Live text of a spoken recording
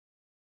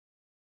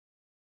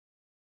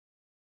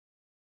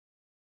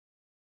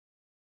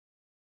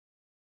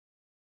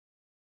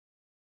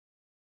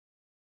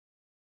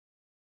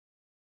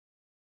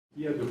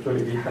هي الدكتور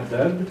إبي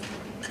حداد،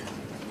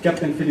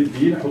 كابتن فيليب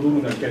بيل،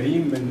 حضورنا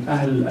الكريم من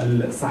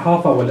أهل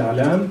الصحافة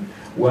والإعلام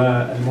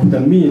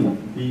والمهتمين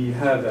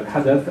بهذا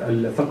الحدث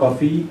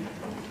الثقافي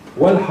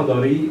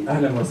والحضاري.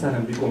 أهلا وسهلا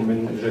بكم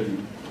من جديد.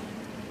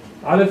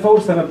 على الفور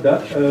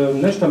سنبدأ.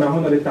 نجتمع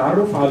هنا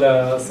للتعرف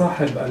على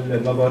صاحب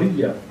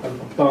النظرية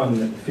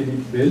القبطان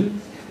فيليب بيل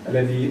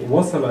الذي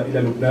وصل إلى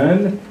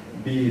لبنان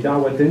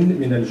بدعوة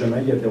من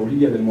الجمعية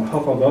الدولية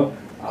للمحافظة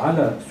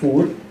على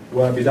سور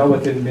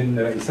وبدعوة من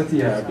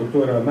رئيستها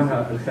الدكتورة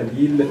مها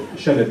الخليل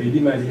شلبي.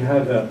 لما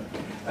لهذا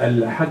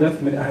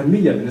الحدث من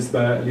أهمية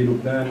بالنسبة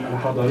للبنان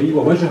الحضاري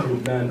ووجه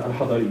لبنان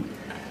الحضاري.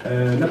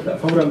 نبدأ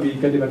فورا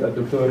بكلمة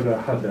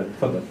الدكتور حداد،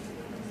 تفضل.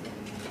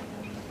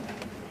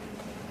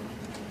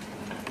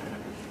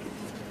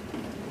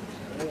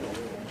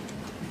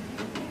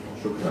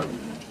 شكرا.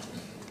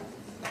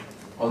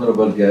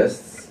 Honorable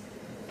guests,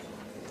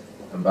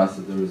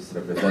 ambassadors,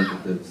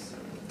 representatives,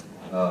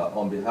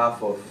 on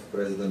behalf of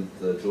President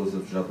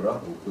Joseph Jabra,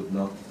 who could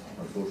not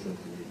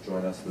unfortunately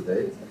join us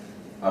today,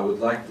 I would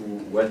like to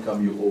welcome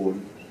you all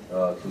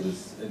to this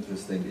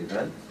interesting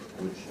event,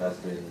 which has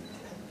been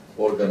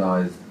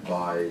organized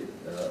by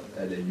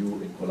LAU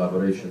in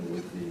collaboration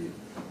with the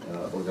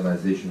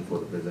Organization for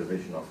the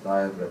Preservation of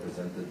Tyre,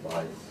 represented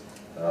by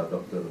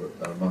Dr.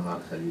 Maha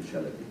Khalil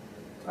Shalabi.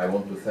 I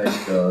want to thank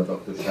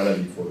Dr.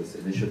 Shalabi for this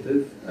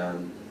initiative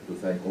and to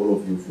thank all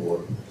of you for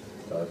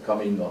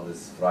coming on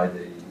this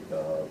Friday,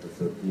 the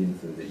 13th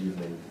in the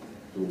evening,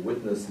 to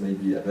witness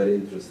maybe a very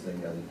interesting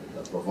and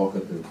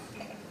provocative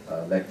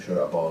lecture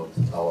about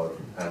our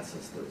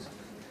ancestors.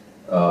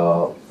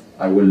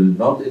 I will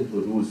not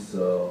introduce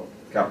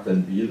Captain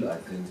Beale. I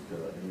think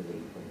he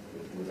will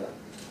do that.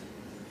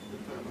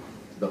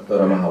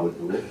 Dr. Maha will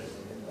do it.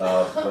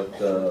 But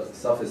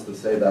suffice to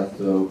say that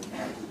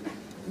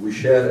we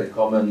share a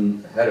common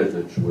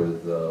heritage with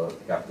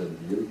Captain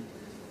Beale.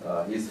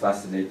 He's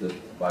fascinated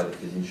by the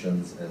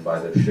Phoenicians and by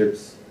their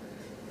ships,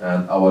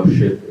 and our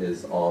ship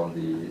is on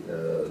the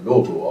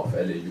logo of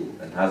LAU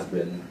and has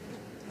been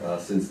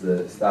since the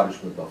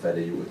establishment of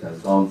LAU. It has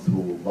gone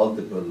through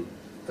multiple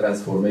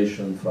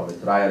transformations from a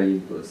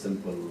trireme to a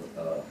simple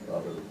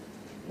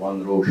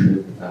one-row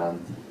ship, and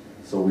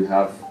so we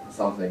have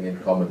something in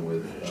common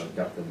with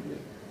Captain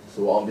Beale.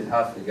 So on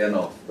behalf again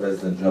of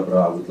President Jabra,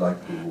 I would like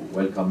to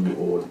welcome you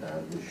all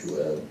and wish you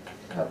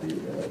a happy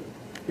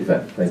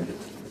event. Thank you.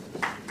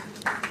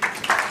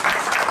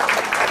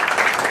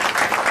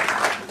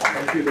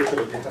 Thank you دكتور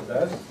إبي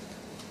حداد.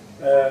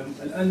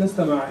 الآن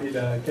نستمع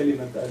إلى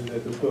كلمة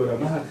الدكتورة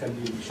مها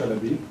خليل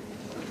شلبي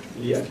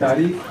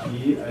للتعريف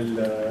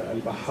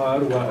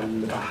بالبحار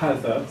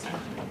والبحاثة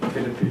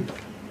فيليب بيل.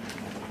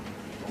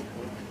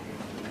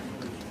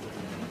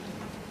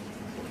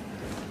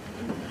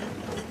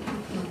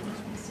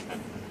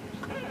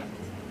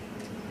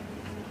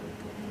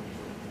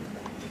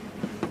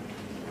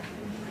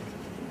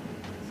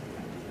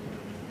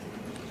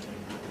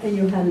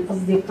 أيها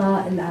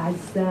الأصدقاء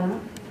الأعزاء،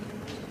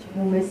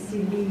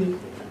 ممثلي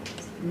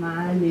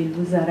معالي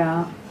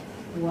الوزراء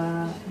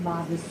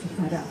وبعض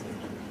السفراء،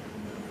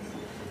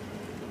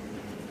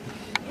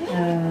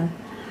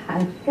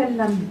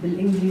 هنتكلم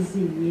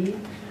بالإنجليزية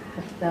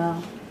حتى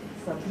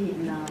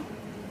صديقنا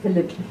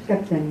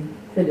كابتن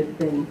فيليب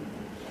بيل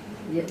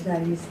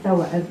يقدر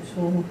يستوعب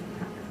شو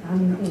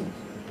عم نقول.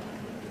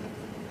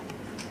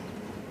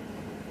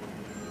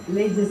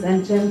 Ladies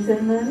and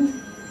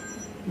gentlemen,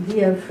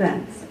 dear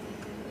friends,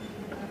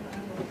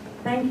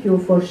 thank you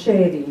for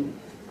sharing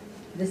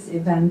this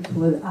event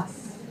with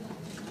us.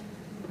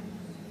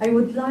 I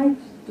would like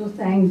to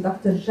thank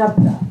Dr.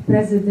 Jabra,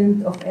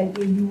 President of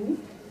LAU,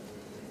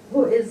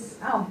 who is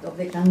out of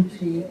the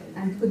country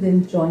and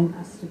couldn't join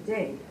us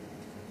today.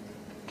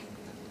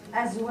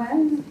 As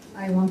well,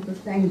 I want to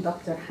thank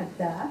Dr.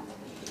 Haddad,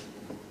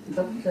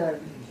 Dr.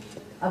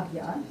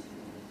 Abyad,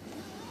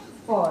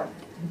 for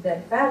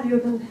their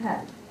valuable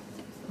help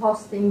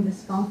hosting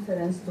this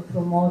conference to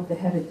promote the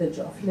heritage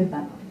of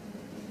Lebanon.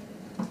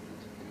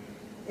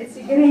 It's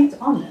a great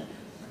honor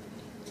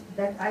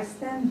that I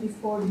stand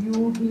before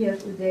you here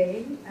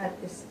today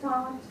at the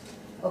start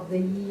of the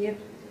year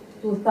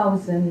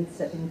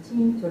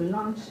 2017 to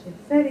launch a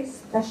very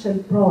special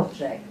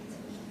project,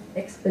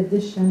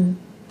 Expedition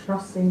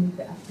Crossing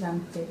the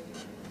Atlantic,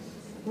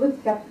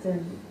 with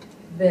Captain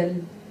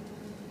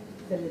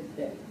Philip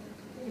Beale.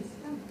 Please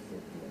come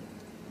sit here.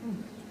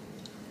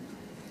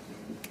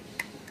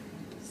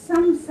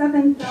 Some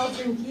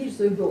 7,000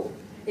 years ago,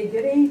 a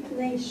great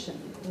nation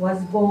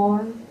was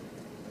born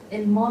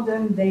in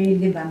modern-day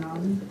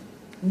Lebanon,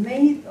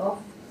 made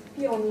of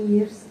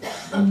pioneers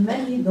in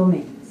many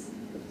domains.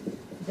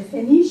 The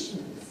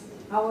Phoenicians,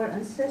 our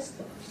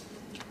ancestors,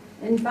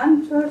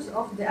 inventors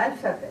of the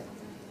alphabet,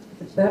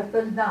 the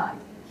purple dye,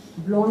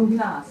 blown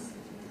glass,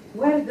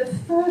 were the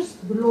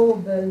first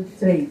global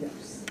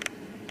traders.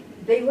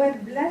 They were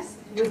blessed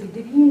with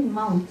green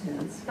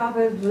mountains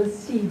covered with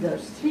cedar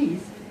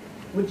trees,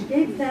 which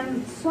gave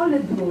them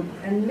solid wood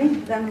and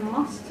made them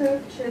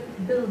master ship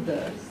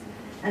builders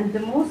and the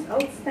most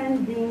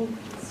outstanding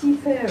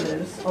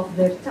seafarers of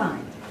their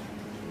time.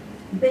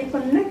 They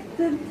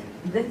connected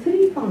the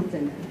three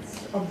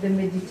continents of the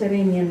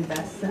Mediterranean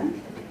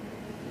basin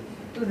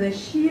to the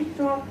sheer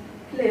rock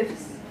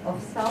cliffs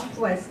of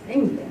southwest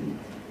England.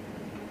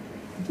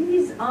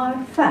 These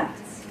are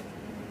facts.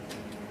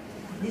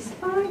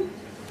 Despite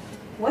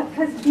what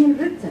has been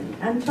written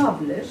and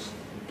published,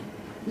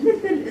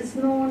 little is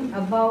known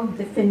about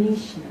the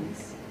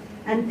Phoenicians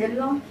and a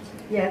lot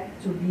yet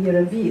to be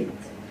revealed.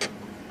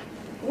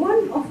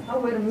 One of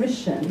our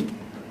mission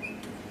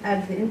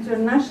at the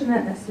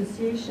International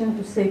Association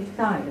to Save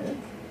Tyre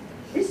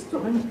is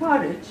to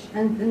encourage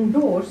and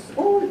endorse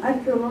all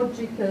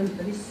archaeological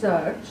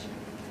research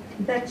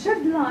that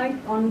shed light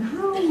on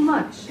how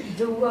much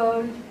the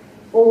world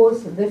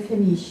owes the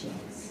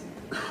Phoenicians.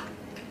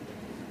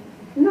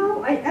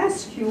 Now I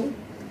ask you,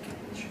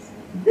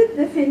 did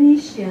the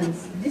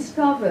Phoenicians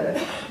discover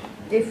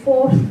a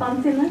fourth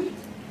continent?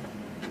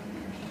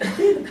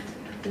 Did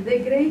the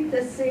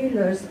greatest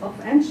sailors of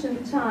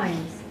ancient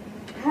times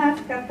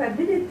have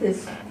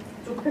capabilities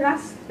to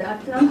cross the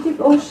Atlantic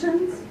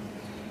Oceans?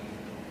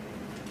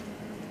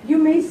 You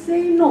may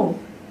say no.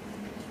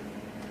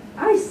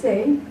 I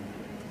say,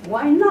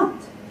 why not?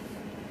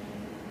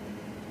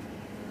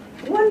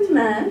 One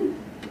man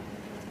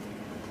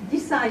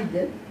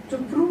decided to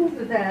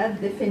prove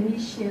that the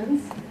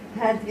Phoenicians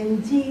had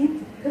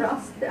indeed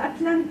crossed the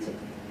Atlantic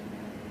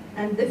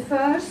and the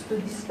first to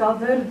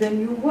discover the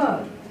New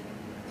World.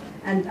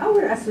 And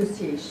our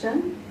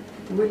association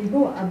will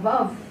go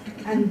above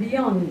and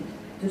beyond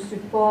to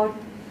support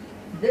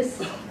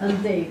this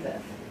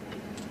endeavor.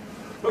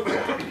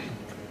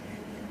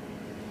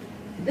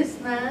 This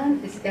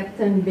man is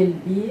Captain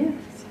Philip Beale,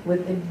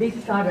 with a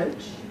big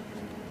courage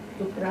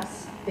to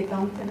cross the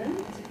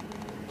continent.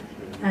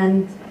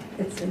 And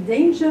it's a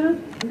dangerous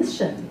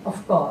mission,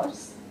 of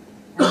course,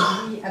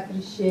 and we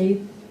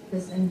appreciate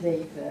this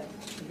endeavor,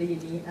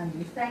 really, and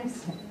we thank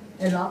him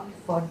a lot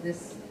for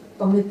this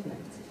commitment.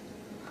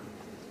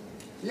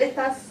 Let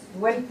us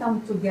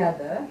welcome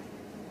together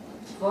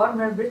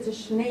former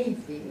British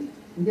Navy,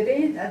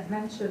 great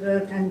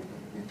adventurer and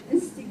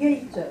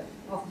instigator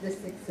of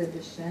this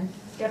exhibition,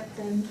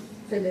 Captain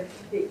Philip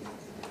Beale.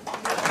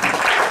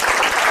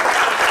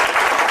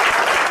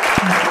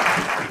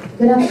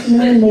 Good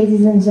afternoon,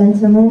 ladies and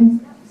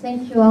gentlemen.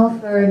 Thank you all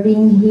for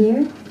being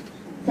here.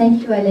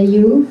 Thank you,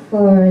 LAU,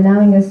 for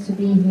allowing us to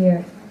be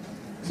here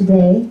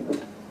today.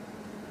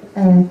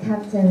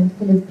 Captain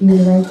Philip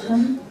Beale,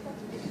 welcome.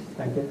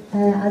 Thank you.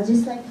 I'd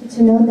just like you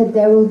to know that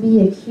there will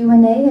be a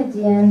Q&A at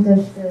the end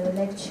of the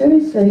lecture,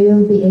 so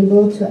you'll be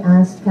able to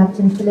ask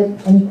Captain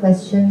Philip any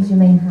questions you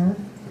may have.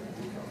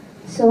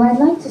 So I'd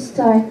like to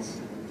start,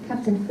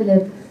 Captain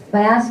Philip,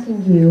 by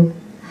asking you,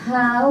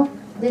 how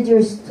did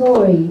your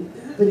story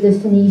with the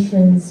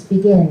Phoenicians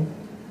begin?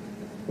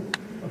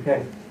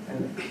 Okay,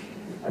 and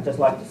I'd just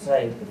like to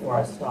say before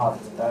I start,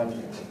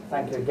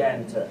 thank you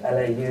again to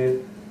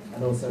LAU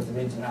and also to the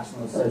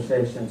International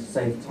Association to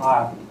Save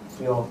Tyre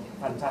for your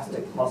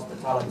fantastic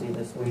hospitality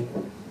this week.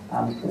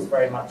 It's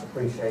very much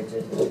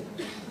appreciated.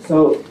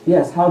 So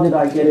yes, how did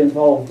I get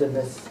involved in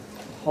this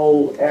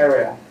whole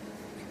area?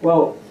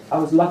 Well, I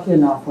was lucky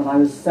enough when I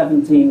was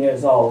 17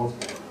 years old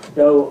to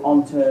go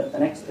onto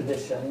an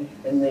expedition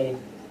in the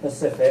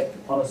Pacific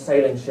on a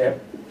sailing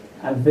ship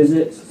and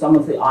visit some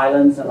of the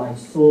islands, and I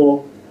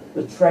saw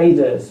the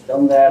traders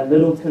on their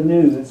little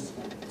canoes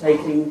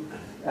taking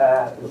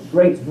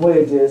great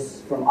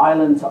voyages from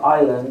island to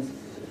island,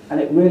 and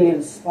it really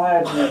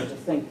inspired me to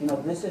think, you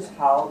know, this is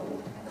how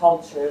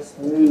cultures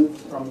move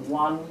from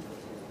one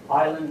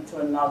island to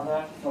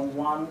another, from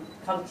one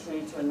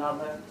country to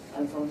another,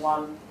 and from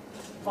one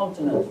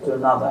continent to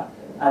another.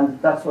 And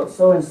that's what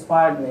so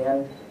inspired me,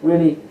 and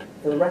really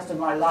for the rest of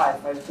my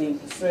life I've been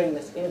pursuing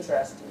this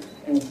interest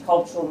in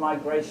cultural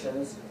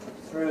migrations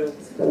through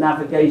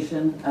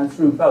navigation and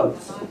through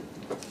boats.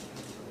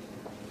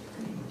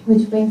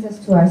 Which brings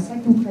us to our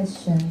second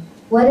question.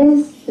 What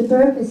is the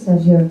purpose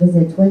of your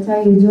visit? What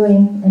are you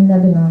doing in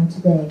Lebanon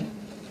today?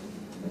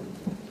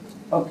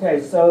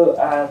 Okay, so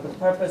the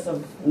purpose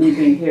of me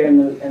being here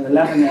in the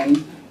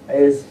Lebanon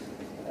is,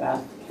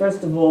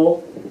 first of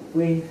all,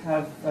 we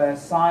have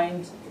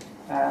signed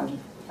an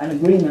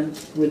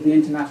agreement with the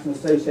International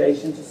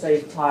Association to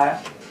Save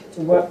Tyre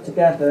to work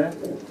together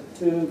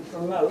to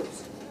promote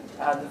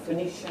the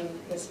Phoenician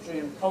history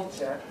and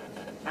culture,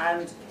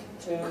 and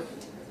to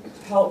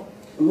help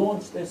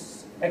launch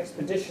this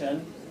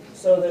expedition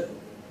so that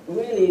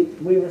really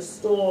we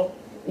restore,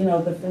 you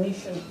know, the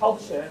Phoenician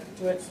culture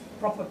to its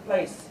proper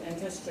place in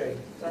history.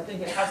 So I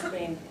think it has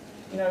been,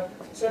 you know,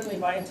 certainly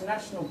by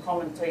international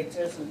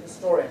commentators and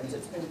historians,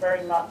 it's been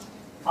very much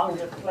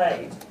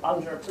underplayed,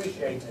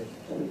 underappreciated.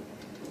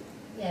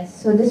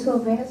 Yes, so this will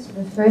bring us to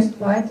the first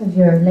part of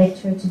your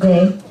lecture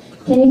today.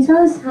 Can you tell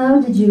us, how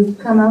did you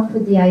come up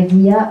with the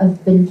idea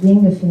of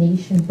building a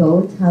Phoenician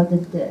boat? How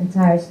did the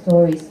entire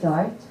story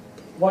start?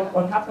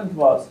 What happened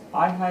was,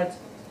 I had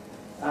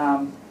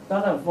done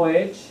a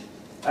voyage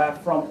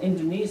from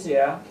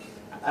Indonesia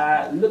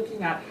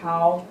looking at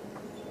how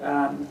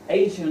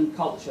Asian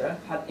culture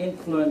had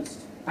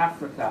influenced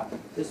Africa.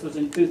 This was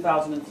in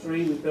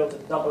 2003. We built a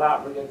double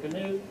outrigger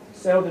canoe,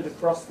 sailed it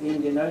across the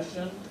Indian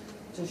Ocean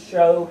to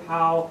show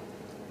how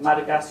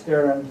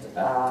Madagascar and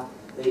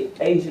the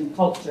Asian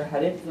culture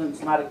had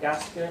influenced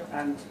Madagascar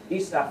and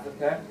East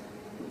Africa.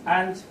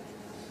 And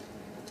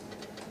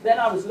then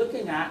I was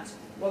looking at,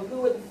 well,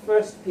 who were the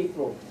first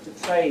people to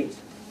trade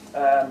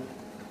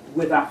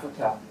with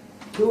Africa?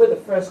 Who were the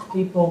first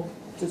people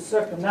to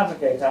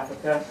circumnavigate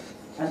Africa?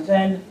 And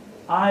then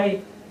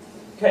I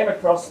came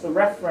across the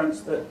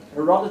reference that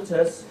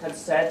Herodotus had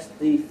said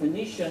the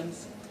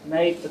Phoenicians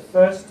made the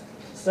first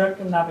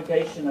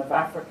circumnavigation of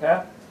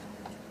Africa.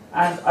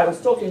 And I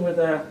was talking with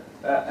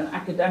an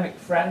academic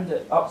friend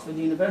at Oxford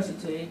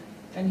University,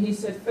 and he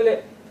said,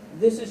 Philip,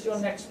 this is your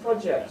next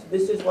project.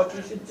 This is what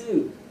you should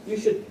do. You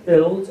should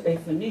build a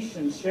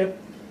Phoenician ship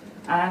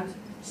and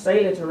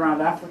sail it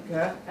around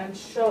Africa and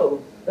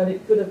show that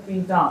it could have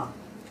been done.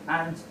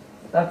 And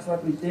that's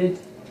what we did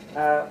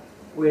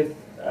with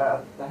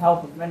the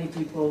help of many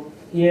people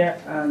here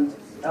and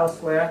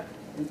elsewhere.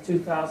 In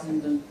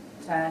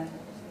 2010,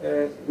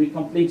 we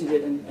completed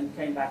it and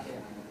came back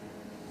here.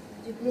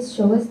 Could you please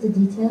show us the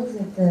details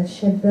of the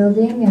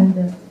shipbuilding and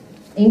the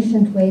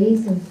ancient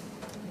ways of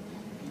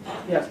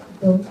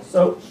boats?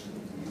 So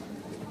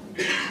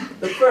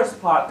the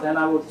first part then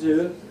I will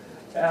do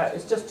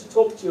is just to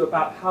talk to you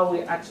about how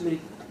we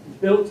actually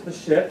built the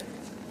ship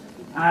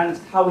and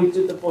how we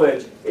did the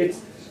voyage.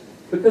 It's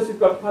because we've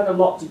got quite a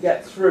lot to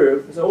get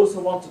through, because I also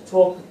want to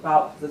talk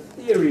about the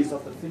theories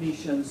of the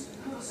Phoenicians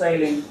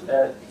sailing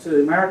to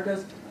the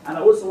Americas, and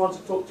I also want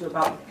to talk to you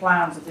about the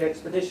plans of the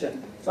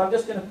expedition. So I'm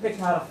just going to pick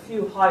out a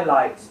few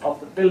highlights of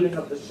the building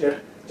of the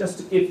ship, just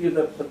to give you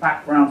the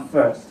background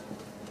first.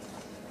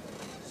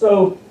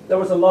 So there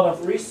was a lot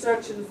of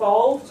research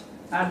involved,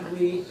 and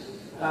we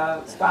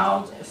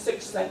found a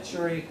 6th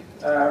century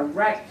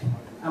wreck,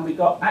 and we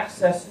got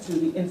access to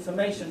the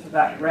information for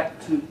that wreck,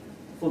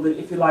 for the,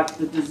 if you like,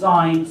 the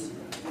designs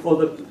for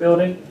the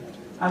building.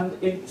 And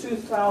in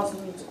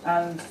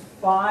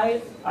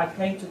 2005, I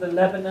came to the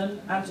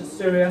Lebanon and to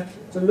Syria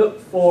to look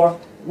for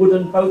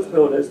wooden boat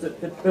builders that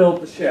could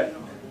build the ship.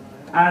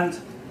 And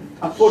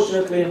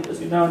unfortunately, as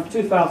you know, in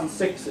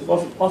 2006, it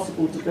wasn't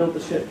possible to build the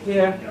ship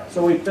here,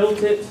 so we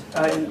built it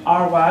in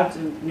Arwad,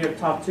 near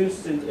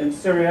Tartus in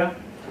Syria.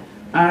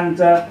 And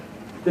the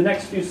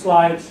next few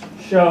slides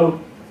show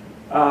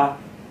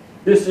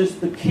this is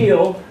the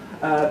keel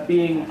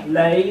being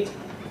laid,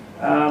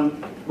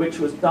 which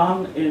was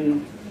done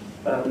in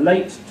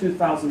late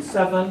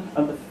 2007,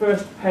 and the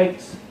first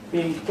pegs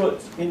being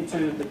put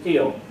into the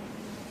keel.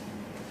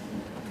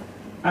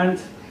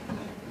 And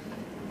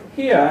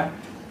here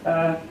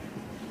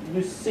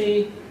you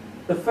see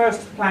the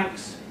first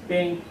planks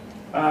being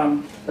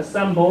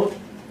assembled,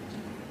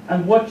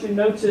 and what you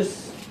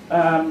notice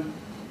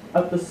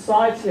at the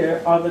side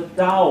here are the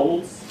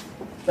dowels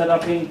that are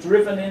being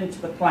driven into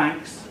the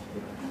planks,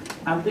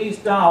 and these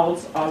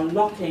dowels are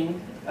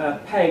locking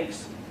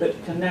pegs that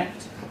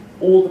connect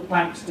all the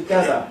planks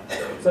together.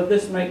 So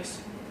this makes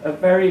a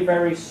very,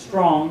 very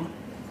strong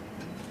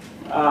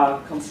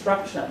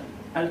construction.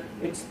 And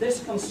it's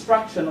this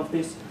construction of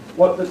this,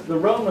 what the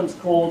Romans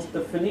called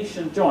the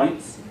Phoenician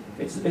joints.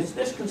 It's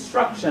this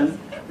construction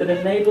that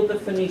enabled the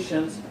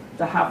Phoenicians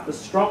to have the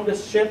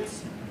strongest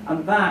ships,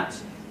 and that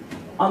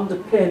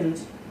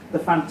underpinned the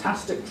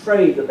fantastic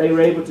trade that they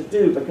were able to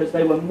do, because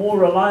they were more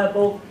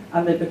reliable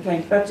and they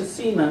became better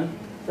seamen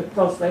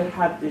because they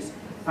had this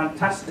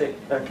fantastic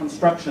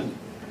construction.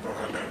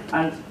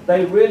 And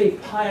they really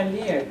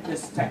pioneered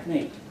this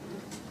technique.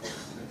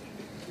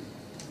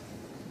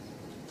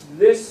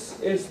 This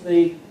is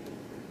the,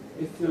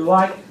 if you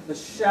like, the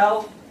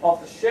shell of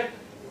the ship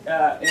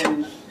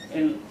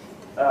in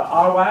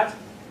Arwad.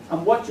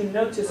 And what you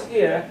notice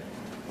here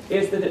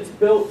is that it's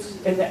built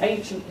in the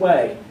ancient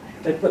way.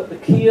 They put the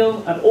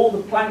keel and all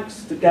the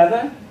planks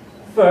together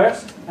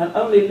first, and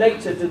only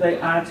later do they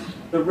add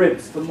the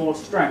ribs for more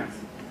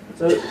strength.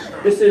 So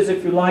this is,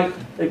 if you like,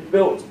 they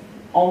built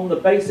on the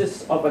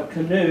basis of a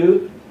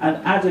canoe and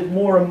added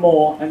more and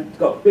more and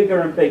got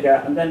bigger and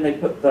bigger, and then they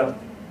put the,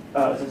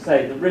 as I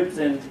say, the ribs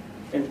in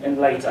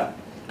later.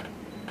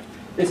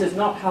 This is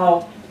not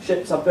how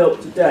ships are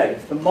built today.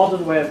 The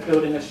modern way of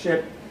building a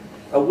ship,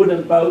 a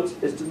wooden boat,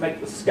 is to make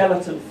the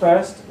skeleton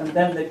first, and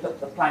then they put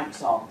the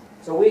planks on.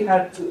 So we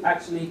had to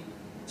actually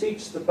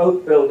teach the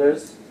boat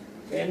builders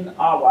in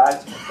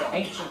Arwad the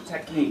ancient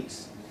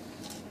techniques.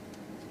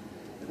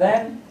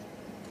 Then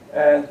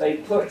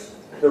they put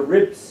the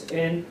ribs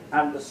in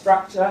and the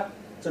structure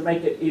to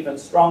make it even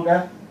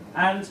stronger.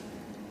 And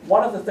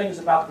one of the things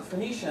about the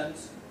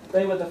Phoenicians,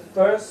 they were the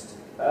first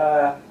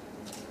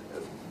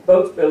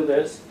boat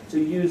builders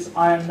to use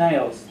iron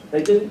nails.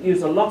 They didn't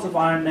use a lot of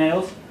iron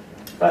nails,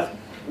 but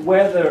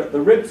where the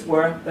ribs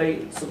were,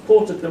 they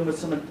supported them with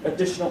some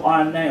additional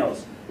iron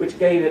nails, which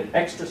gave it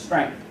extra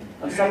strength.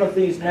 And some of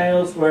these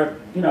nails were,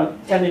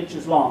 10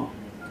 inches long.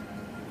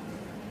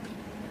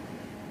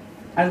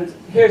 And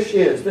here she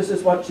is. This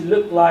is what she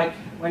looked like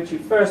when she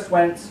first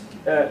went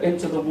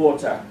into the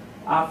water,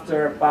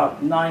 after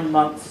about 9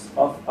 months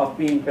of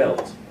being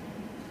built.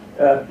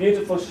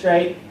 beautiful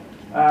shape,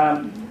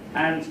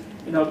 and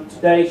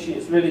today she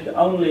is really the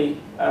only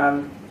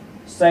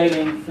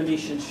sailing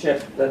Phoenician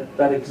ship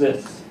that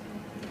exists.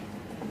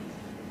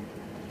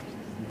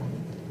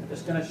 I'm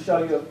just going to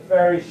show you a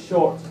very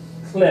short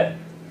clip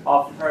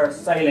of her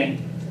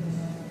sailing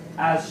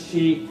as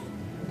she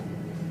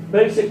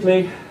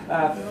basically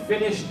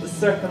finished the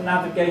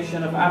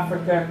circumnavigation of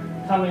Africa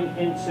coming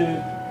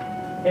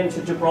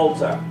into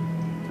Gibraltar.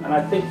 And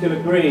I think you'll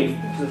agree,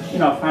 it's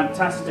a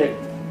fantastic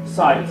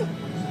sight.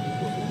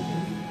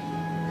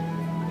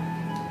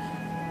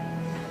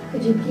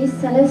 Could you please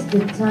tell us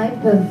the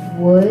type of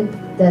wood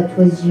that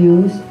was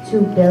used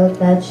to build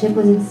that ship?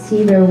 Was it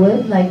cedar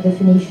wood like the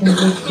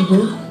Phoenicians used to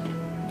do?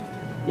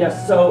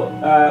 Yes, so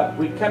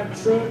we kept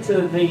true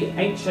to the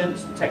ancient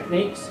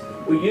techniques.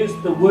 We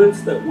used the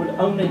woods that would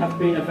only have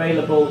been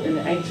available in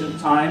ancient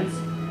times.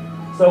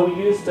 So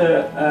we used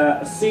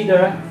a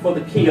cedar for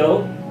the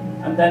keel,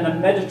 and then a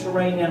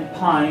Mediterranean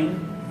pine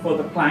for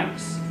the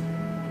planks.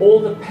 All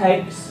the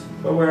pegs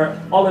were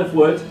olive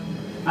wood,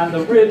 and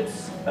the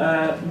ribs,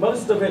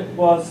 most of it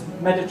was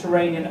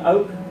Mediterranean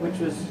oak, which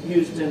was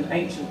used in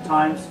ancient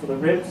times for the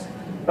ribs,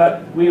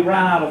 but we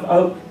ran out of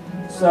oak,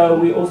 so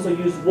we also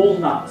used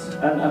walnut,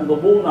 and the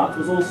walnut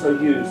was also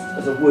used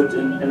as a wood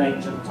in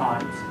ancient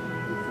times.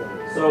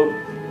 So,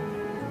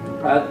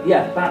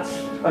 yeah, that's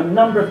a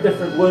number of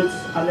different woods.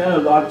 I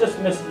know I've just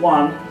missed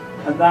one,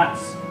 and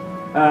that's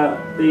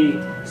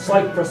the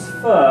cypress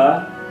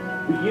fir.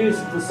 We used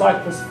the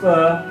cypress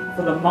fir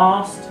for the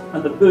mast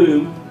and the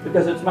boom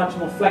because it's much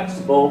more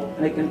flexible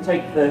and it can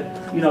take the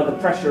the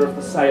pressure of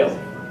the sail.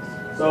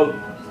 So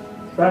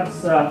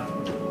that's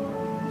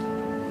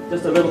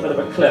just a little bit of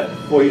a clip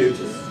for you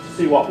to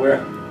see what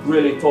we're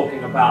really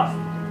talking about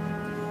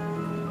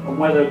and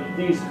whether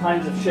these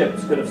kinds of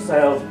ships could have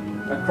sailed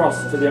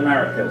across to the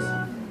Americas.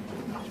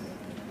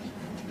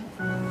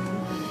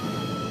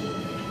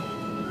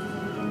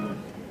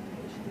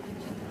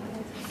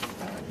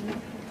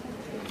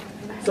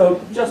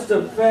 So just a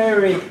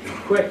very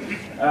quick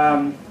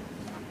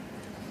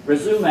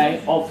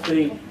resume of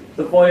the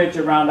voyage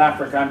around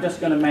Africa. I'm just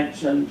going to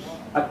mention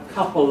a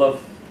couple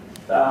of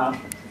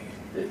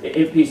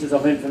pieces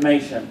of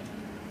information.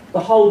 The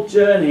whole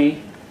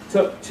journey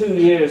took 2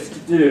 years to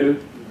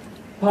do,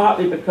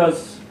 partly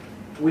because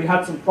we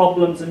had some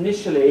problems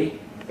initially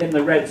in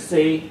the Red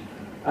Sea.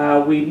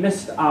 We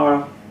missed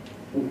our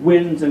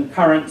winds and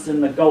currents in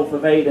the Gulf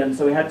of Aden,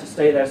 so we had to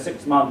stay there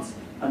 6 months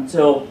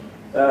until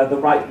the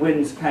right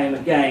winds came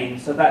again,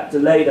 so that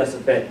delayed us a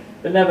bit.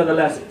 But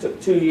nevertheless, it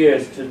took 2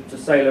 years to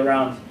sail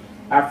around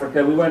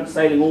Africa. We weren't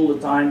sailing all the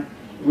time.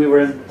 We were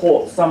in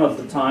port some of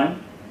the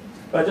time.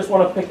 But I just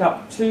want to pick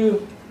up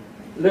two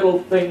little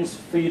things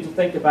for you to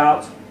think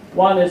about.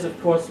 One is, of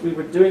course, we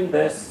were doing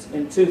this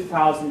in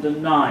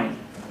 2009.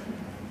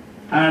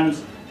 And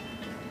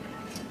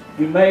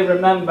you may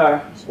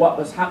remember what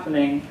was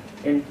happening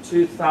in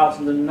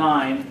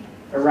 2009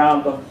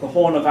 around the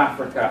Horn of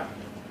Africa.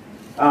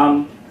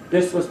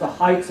 This was the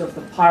height of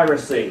the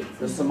piracy.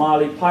 The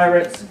Somali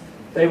pirates,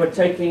 they were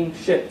taking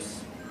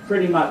ships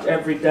pretty much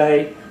every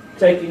day,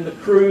 taking the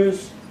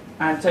crews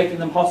and taking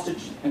them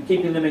hostage and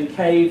keeping them in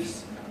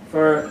caves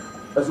for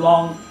as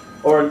long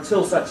or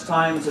until such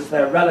times as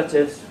their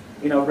relatives,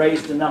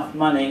 raised enough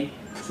money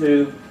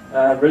to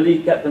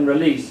get them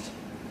released.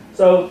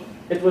 So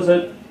it was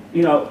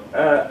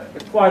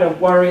quite a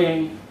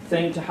worrying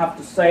thing to have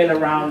to sail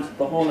around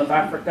the Horn of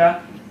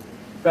Africa.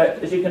 But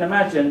as you can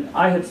imagine,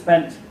 I had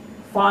spent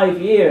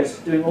 5 years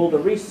doing all the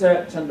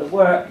research and the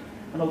work,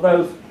 and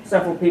although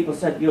several people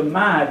said, "You're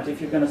mad if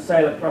you're going to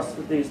sail across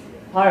with these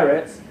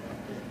pirates,"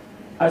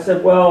 I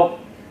said, well,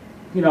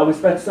 we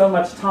spent so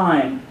much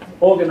time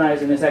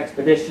organizing this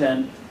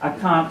expedition, I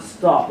can't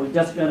stop, we're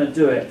just going to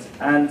do it.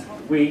 And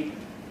we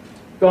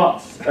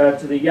got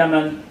to the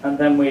Yemen, and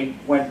then we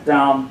went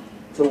down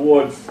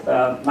towards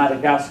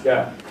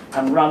Madagascar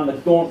and run the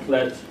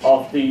gauntlet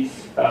of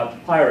these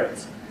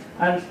pirates.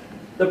 And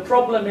the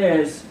problem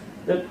is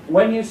that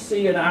when you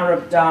see an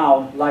Arab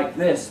dhow like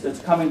this that's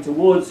coming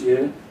towards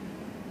you,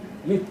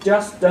 you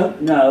just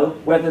don't know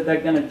whether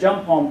they're going to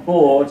jump on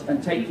board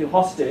and take you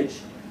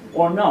hostage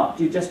or not.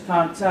 You just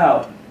can't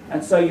tell.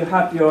 And so you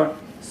have your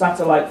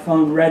satellite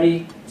phone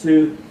ready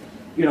to,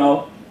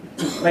 to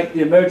make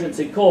the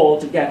emergency call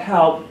to get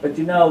help, but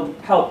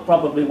help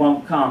probably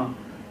won't come.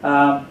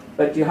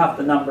 But you have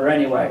the number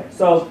anyway.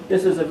 So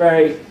this is a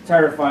very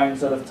terrifying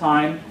sort of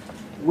time.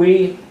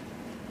 We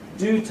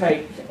do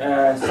take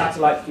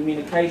satellite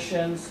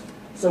communications,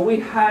 so we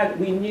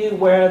knew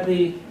where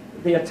the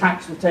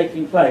attacks were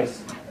taking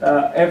place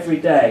every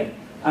day,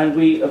 and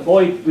we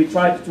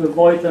tried to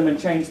avoid them and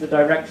change the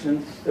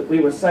direction that we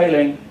were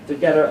sailing to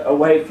get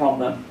away from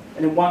them.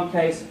 And in one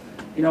case,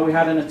 we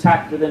had an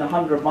attack within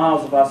 100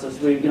 miles of us, as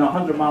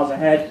 100 miles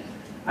ahead,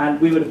 and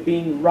we would have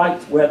been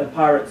right where the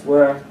pirates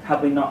were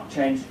had we not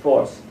changed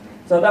course.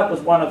 So that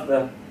was one of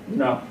the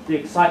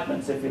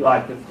excitements, if you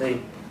like, of the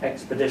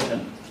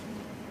expedition.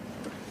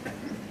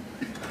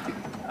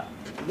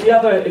 The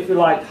other, if you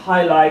like,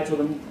 highlight or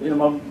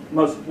the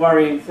most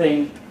worrying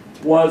thing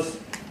was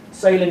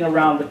sailing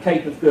around the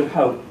Cape of Good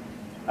Hope.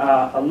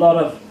 A lot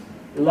of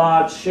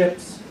large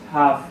ships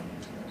have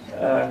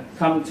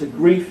come to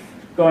grief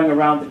going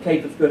around the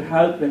Cape of Good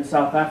Hope in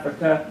South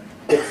Africa.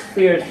 It's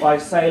feared by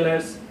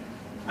sailors,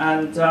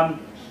 and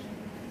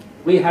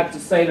we had to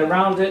sail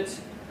around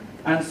it.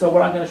 And so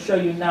what I'm going to show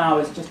you now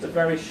is just a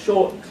very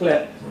short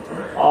clip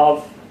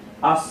of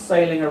us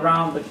sailing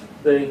around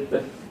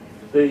the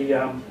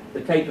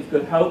Cape of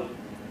Good Hope.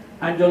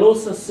 And you'll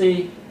also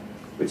see,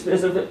 which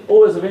is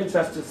always of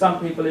interest to some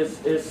people,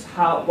 is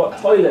what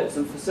toilets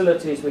and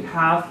facilities we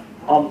have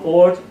on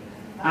board.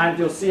 And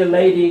you'll see a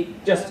lady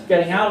just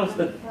getting out of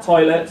the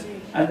toilet,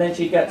 and then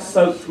she gets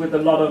soaked with a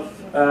lot of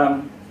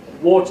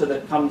water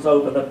that comes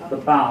over the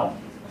bow.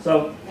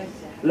 So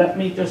let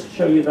me just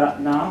show you that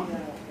now.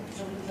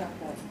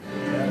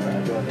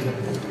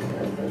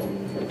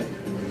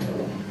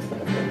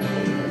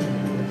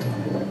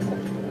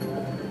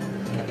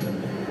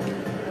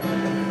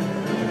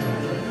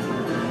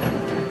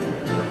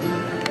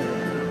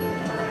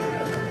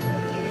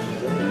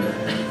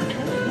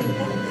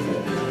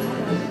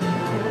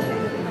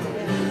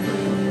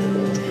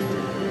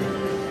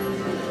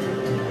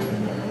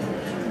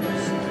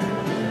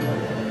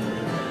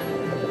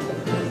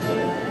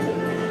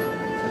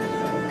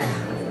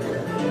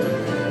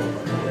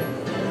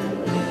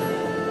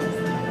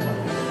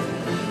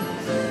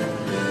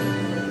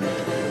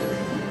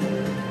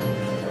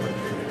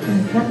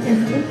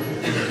 Captain Philip,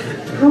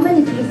 how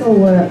many people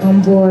were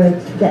on board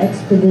the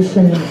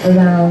expedition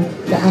around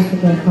the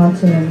African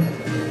continent?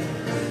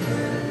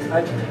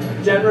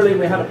 Generally,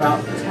 we had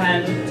about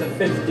 10 to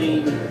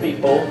 15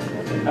 people.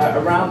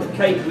 Around the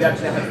Cape, we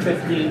actually had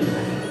 15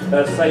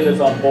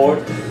 sailors on board.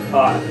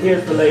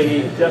 Here's the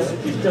lady,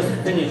 she's just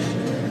finished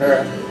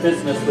her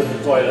business with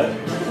the toilet.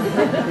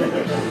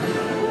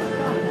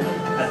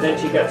 And then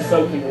she gets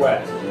soaking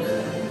wet.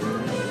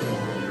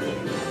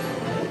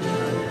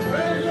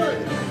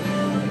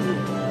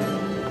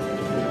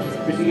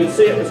 But you can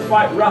see it was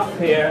quite rough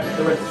here.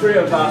 There were 3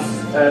 of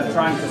us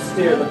trying to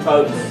steer the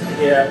boats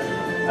here.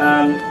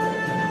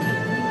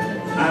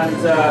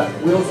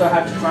 We also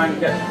had to try and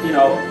get,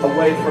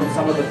 away from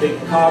some of the big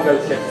cargo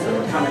ships that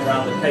were coming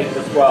around the Cape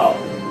as well.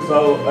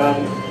 So,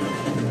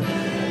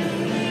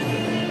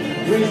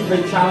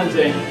 reasonably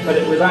challenging, but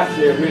it was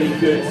actually a really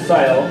good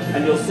sail.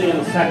 And you'll see in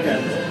a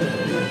second,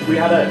 we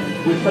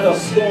put a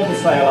storm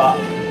sail up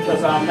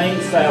because our main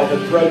sail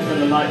had broken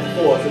the night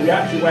before. So we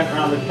actually went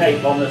around the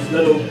Cape on this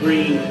little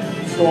green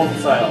storm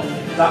sail.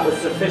 That was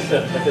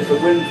sufficient because the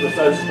winds were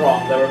so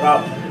strong. They were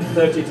about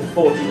 30 to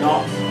 40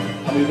 knots.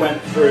 And we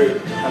went through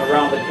and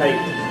around the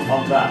Cape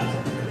on that.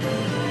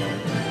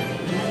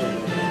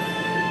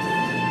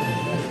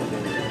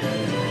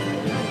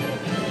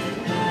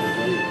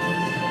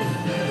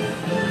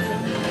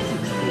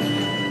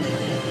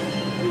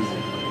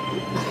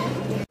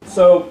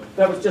 So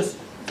that was just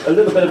a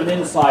little bit of an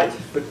insight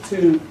for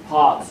 2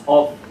 parts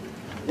of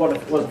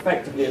what was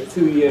effectively a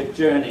 2-year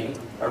journey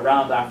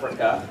around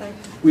Africa.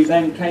 We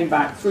then came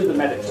back through the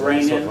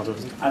Mediterranean,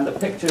 and the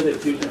picture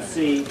that you can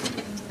see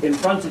in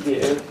front of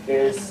you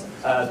is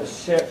the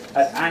ship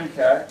at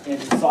anchor in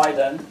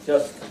Sidon,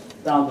 just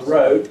down the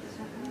road.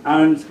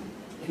 And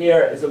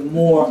here is a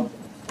more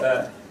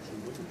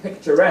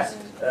picturesque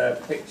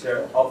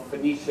picture of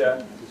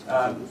Phoenicia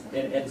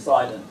in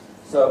Sidon.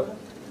 So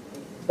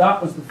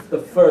that was the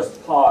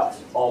first part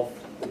of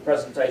the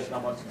presentation I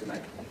wanted to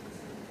make.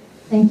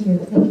 Thank you,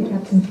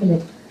 Captain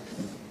Philip.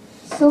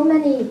 So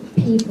many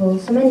people,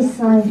 so many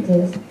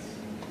scientists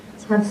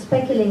have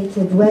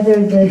speculated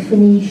whether the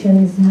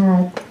Phoenicians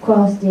had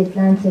crossed the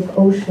Atlantic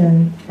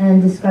Ocean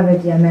and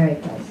discovered the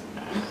Americas.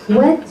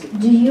 What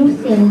do you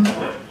think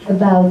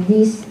about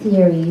these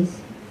theories?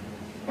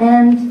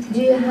 And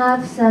do you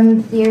have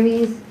some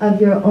theories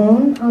of your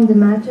own on the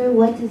matter?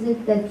 What is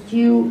it that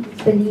you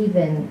believe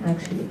in,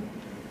 actually?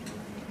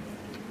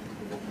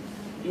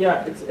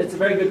 Yeah, it's a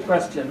very good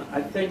question.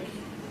 I think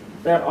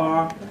there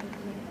are,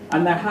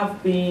 and there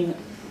have been,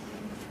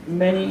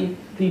 many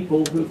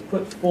people who've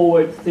put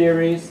forward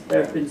theories.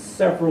 There have been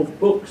several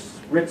books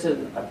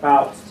written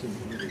about,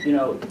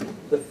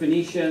 the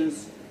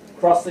Phoenicians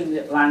crossing the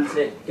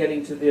Atlantic,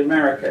 getting to the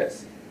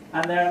Americas.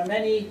 And there are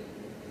many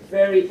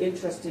very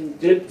interesting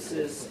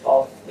glimpses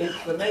of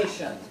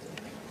information.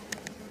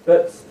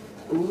 But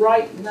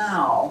right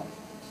now,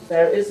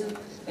 there isn't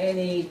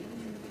any,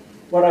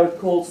 what I would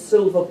call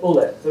silver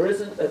bullet. There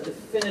isn't a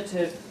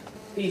definitive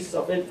piece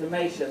of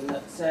information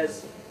that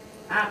says,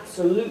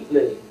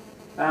 absolutely.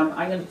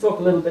 I'm going to talk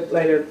a little bit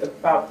later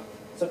about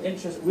some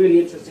really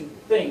interesting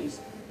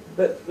things,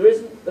 but there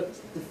isn't the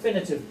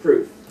definitive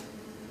proof.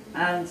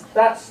 And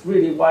that's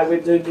really why we're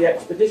doing the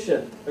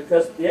expedition,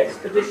 because the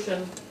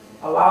expedition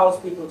allows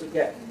people to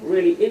get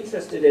really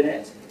interested in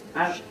it,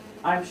 and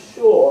I'm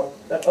sure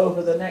that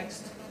over the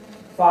next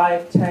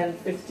 5, 10,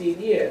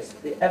 15 years,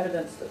 the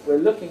evidence that we're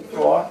looking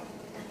for,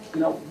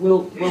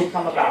 will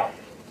come about.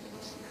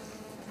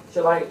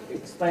 Shall I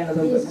explain a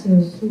little bit?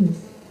 Please,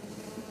 please.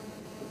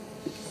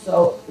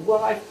 So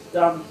what I've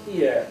done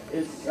here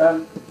is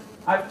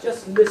I've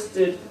just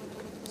listed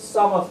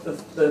some of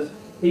the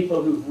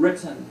people who've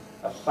written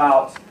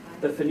about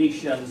the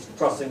Phoenicians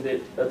crossing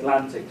the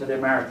Atlantic to the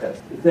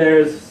Americas.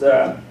 There's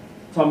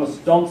Thomas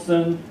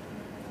Johnson.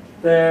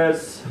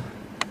 There's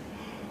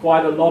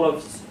quite a lot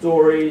of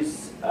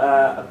stories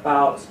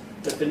about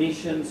the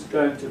Phoenicians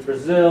going to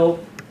Brazil.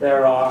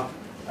 There are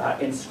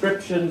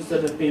inscriptions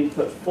that have been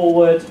put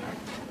forward.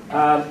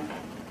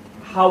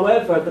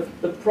 However,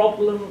 the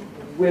problem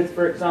with,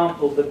 for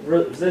example, the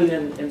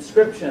Brazilian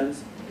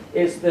inscriptions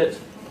is that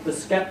the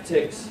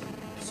skeptics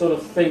sort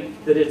of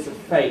think that it's a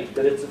fake,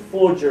 that it's a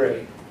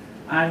forgery.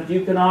 And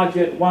you can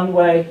argue it one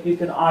way, you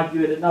can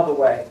argue it another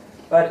way.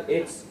 But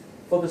it's,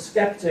 for the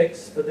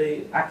skeptics, for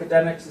the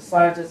academics, the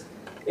scientists,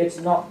 it's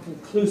not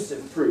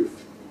conclusive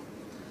proof.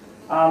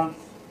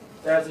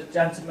 There's a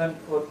gentleman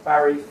called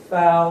Barry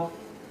Fell.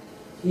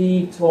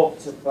 He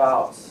talked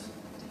about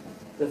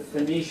the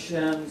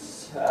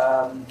Phoenicians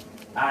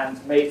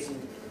and made some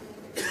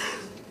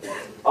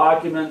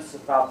arguments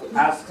about the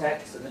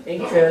Aztecs and the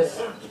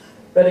Incas.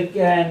 But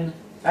again,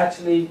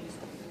 actually,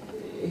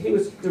 he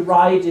was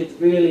derided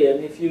really,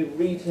 and if you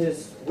read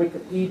his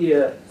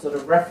Wikipedia sort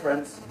of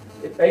reference,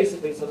 it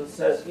basically sort of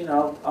says, you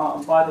know,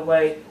 by the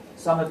way,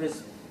 some of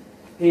his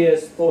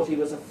peers thought he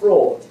was a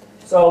fraud.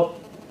 So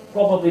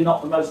probably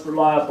not the most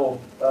reliable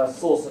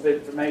source of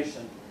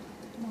information.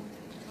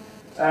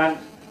 And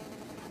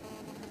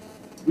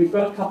we've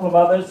got a couple of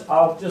others.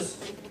 I'll just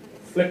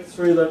flick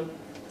through them.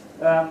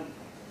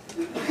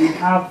 We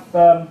have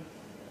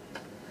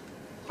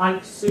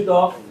Heinz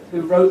Sudoff,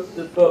 who wrote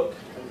the book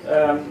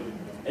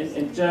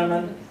in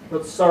German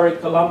called Sorry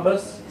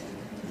Columbus,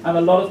 and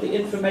a lot of the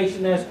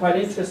information there is quite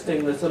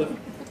interesting. They're sort of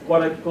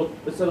what I call,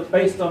 they're sort of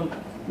based on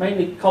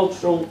mainly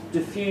cultural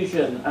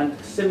diffusion and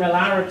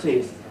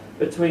similarities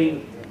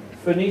between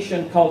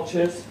Phoenician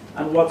cultures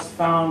and what's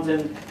found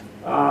in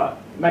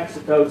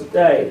Mexico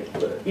today.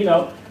 You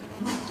know,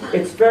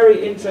 it's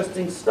very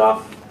interesting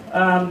stuff,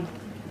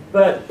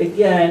 but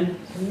again,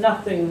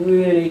 nothing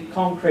really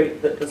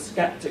concrete that the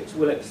skeptics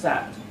will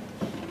accept.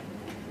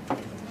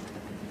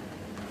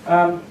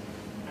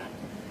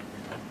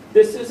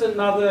 This is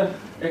another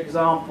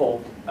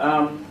example.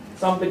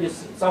 Some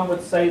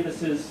would say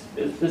this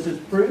is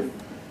proof.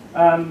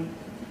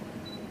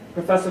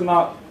 Professor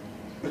Mark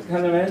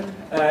McKennaman,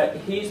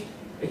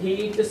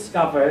 he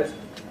discovered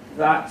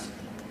that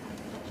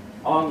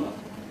on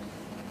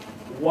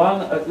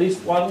at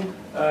least one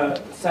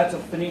set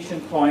of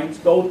Phoenician coins,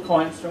 gold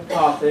coins from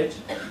Carthage,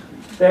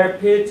 there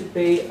appeared to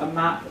be a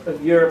map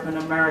of Europe and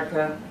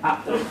America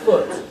at the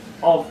foot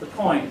of the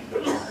coin.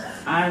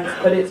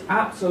 But it's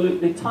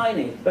absolutely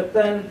tiny. But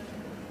then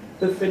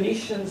the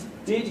Phoenicians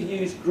did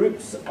use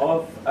groups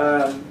of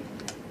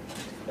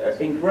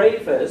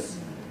engravers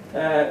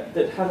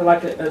that had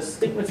like a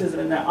astigmatism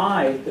in their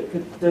eye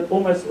that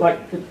almost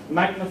like could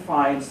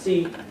magnify and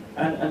see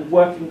and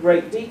work in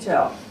great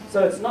detail.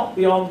 So it's not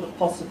beyond the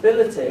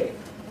possibility.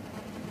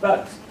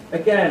 But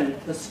again,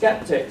 the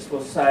skeptics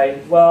will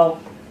say, well,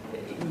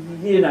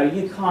 you know,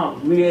 you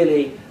can't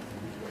really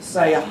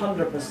say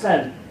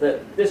 100%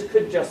 that this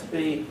could just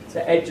be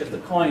the edge of the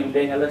coin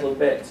being a little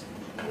bit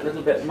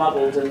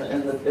muddled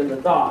in the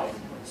dye.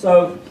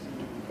 So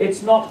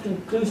it's not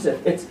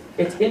conclusive.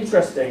 It's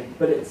interesting,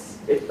 but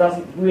it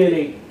doesn't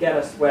really get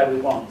us where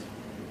we want.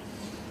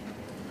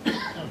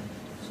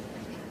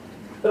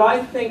 But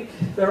I think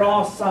there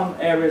are some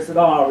areas that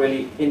are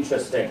really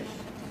interesting.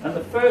 And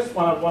the first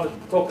one I want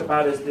to talk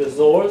about is the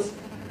Azores,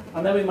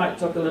 and then we might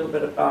talk a little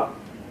bit about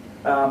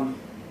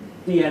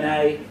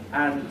DNA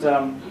and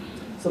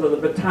sort of the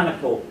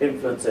botanical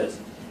influences.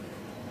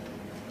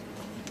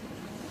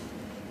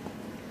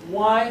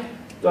 Why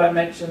do I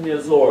mention the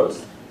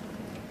Azores?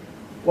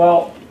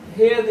 Well,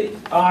 here is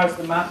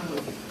the map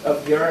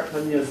of Europe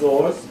and the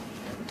Azores.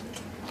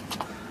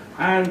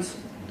 And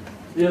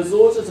the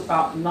Azores is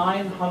about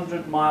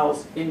 900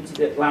 miles into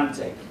the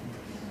Atlantic.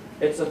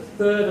 It's a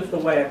third of the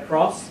way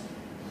across.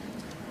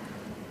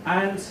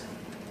 And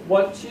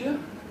what you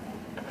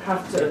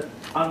have to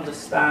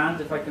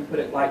understand, if I can put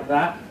it like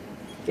that,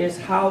 is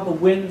how the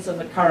winds and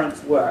the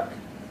currents work.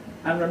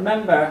 And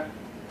remember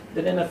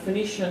that in a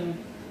Phoenician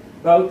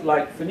boat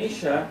like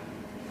Phoenicia,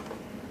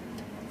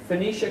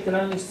 Phoenicia can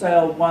only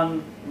sail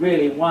one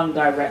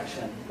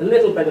direction. A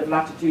little bit of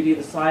latitude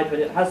either side, but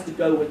it has to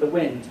go with the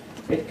wind.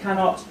 It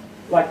cannot,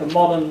 like a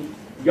modern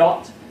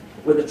yacht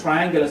with a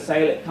triangular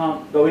sail, it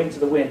can't go into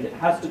the wind. It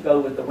has to go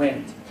with the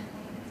wind.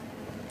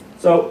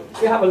 So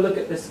if you have a look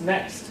at this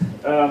next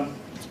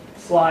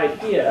slide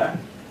here,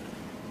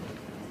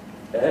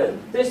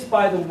 this,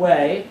 by the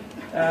way,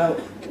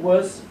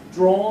 was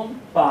drawn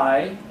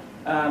by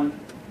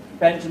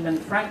Benjamin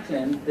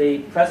Franklin, the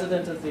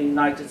President of the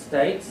United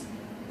States.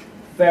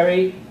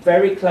 Very,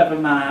 very clever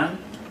man.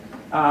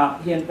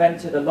 He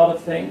invented a lot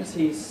of things.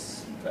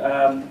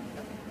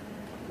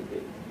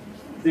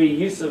 The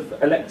use of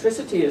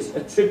electricity is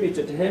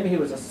attributed to him. He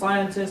was a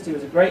scientist. He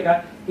was a great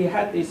guy. He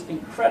had these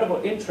incredible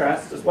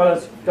interests, as well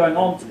as going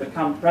on to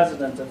become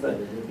President of the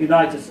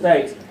United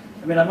States.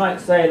 I mean, I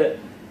might say that,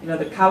 you know,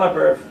 the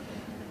caliber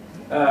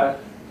of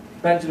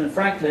Benjamin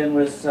Franklin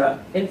was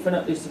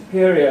infinitely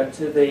superior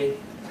to the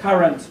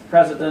current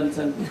president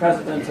and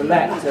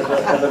president-elect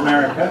of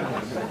America.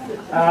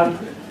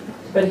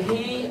 But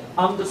he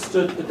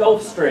understood the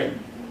Gulf Stream.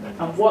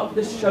 And what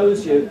this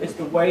shows you is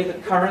the way the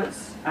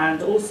currents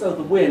and also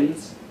the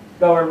winds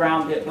go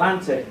around the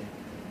Atlantic.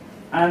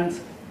 And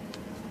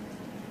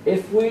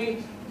if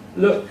we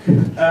look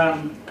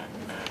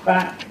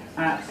back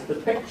at the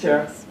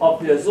picture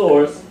of the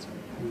Azores,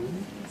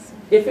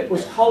 if it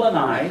was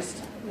colonized,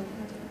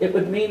 it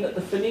would mean that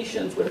the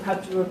Phoenicians would have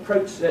had to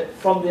approach it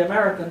from the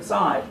American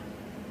side,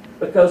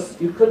 because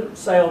you couldn't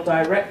sail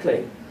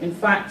directly. In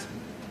fact,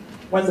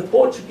 when the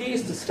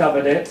Portuguese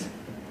discovered it,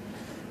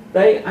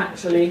 they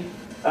actually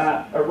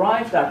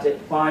arrived at it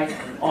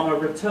on a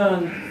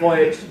return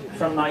voyage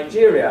from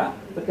Nigeria,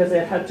 because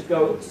they had to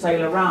go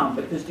sail around,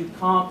 because you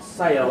can't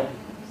sail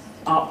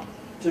up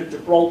to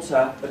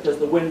Gibraltar because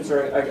the winds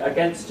are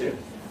against you.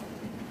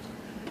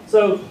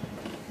 So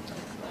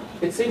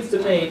it seems to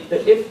me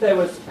that if there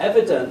was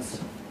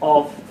evidence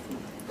of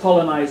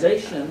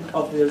colonization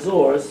of the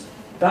Azores,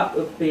 that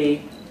would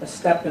be a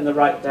step in the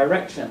right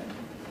direction.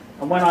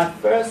 And when I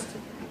first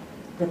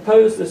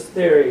proposed this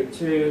theory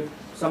to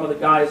some of the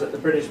guys at the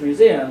British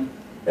Museum,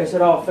 they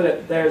said, "Oh,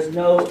 Philip, there's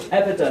no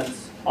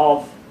evidence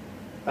of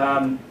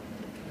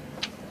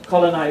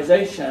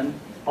colonization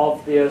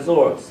of the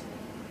Azores.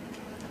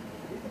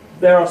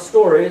 There are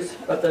stories,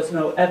 but there's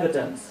no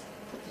evidence."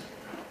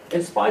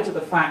 In spite of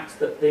the fact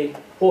that the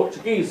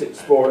Portuguese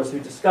explorers who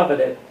discovered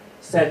it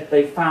said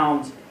they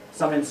found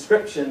some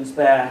inscriptions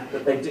there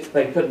that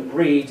they couldn't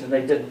read and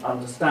they didn't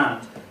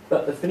understand.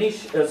 But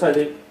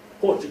the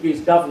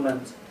Portuguese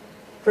government,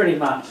 pretty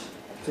much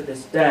to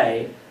this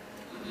day,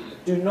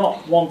 do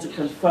not want to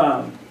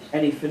confirm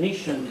any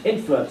Phoenician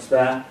influence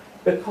there,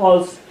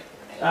 because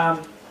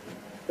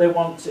they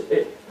want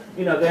to,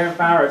 they're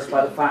embarrassed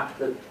by the fact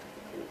that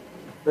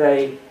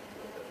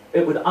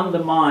it would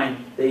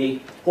undermine the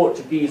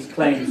Portuguese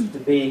claims to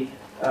be,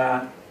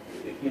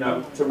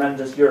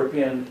 tremendous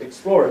European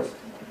explorers.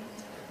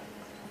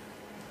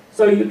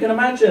 So you can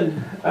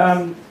imagine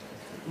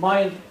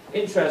my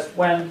interest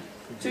when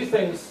two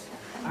things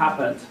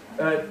happened.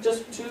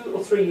 Just 2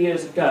 or 3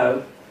 years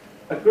ago,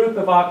 a group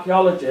of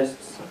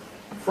archaeologists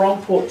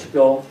from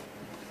Portugal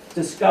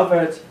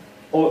discovered,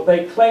 or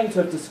they claim to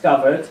have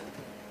discovered,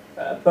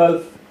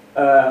 both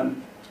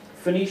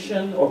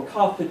Phoenician or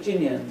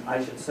Carthaginian,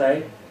 I should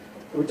say,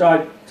 which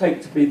I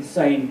take to be the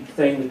same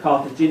thing, the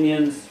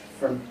Carthaginians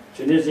from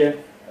Tunisia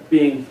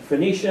being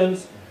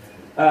Phoenicians,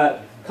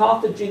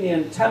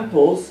 Carthaginian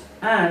temples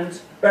and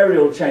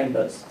burial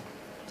chambers.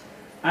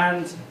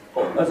 And,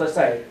 as I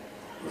say,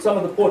 some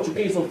of the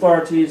Portuguese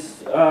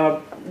authorities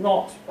are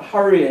not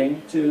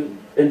hurrying to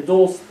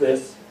endorse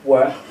this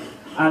work,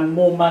 and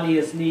more money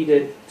is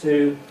needed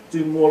to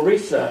do more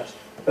research.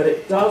 But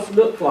it does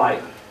look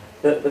like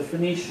that the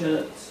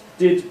Phoenicians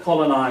did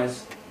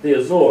colonize the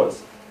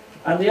Azores.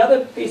 And the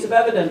other piece of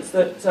evidence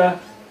that,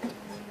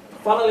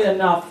 funnily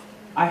enough,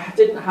 I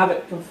didn't have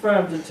it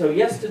confirmed until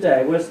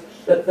yesterday, was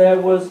that there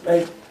was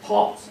a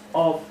pot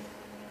of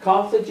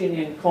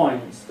Carthaginian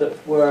coins that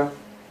were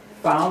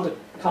found a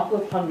couple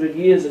of 100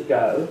 years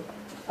ago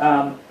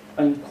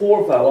in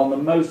Corvo, on the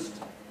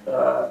most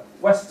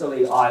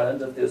westerly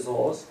island of the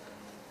Azores.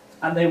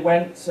 And they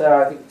went,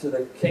 I think, to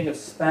the King of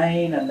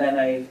Spain, and then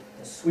a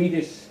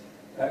Swedish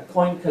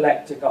coin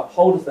collector got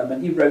hold of them,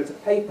 and he wrote a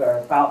paper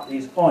about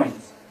these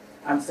coins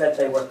and said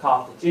they were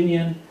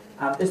Carthaginian,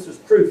 and this was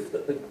proof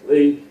that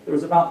there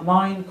was about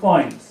 9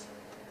 coins.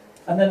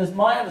 And then, as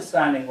my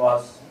understanding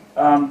was,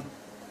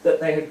 that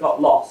they had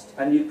got lost,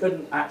 and you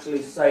couldn't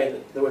actually say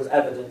that there was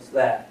evidence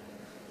there.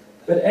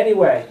 But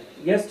anyway,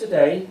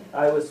 yesterday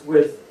I was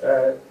with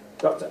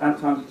Dr.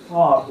 Antoine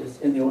Carr, who's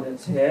in the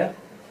audience here,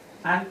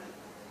 and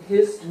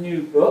his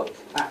new book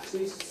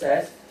actually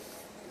said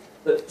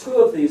that 2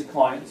 of these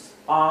coins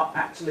are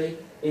actually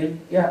in,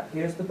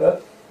 here's the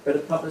book, bit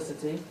of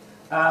publicity,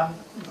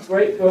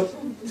 great book.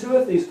 2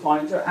 of these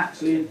coins are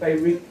actually in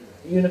Beirut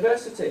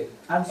University,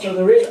 and so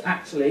there is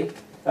actually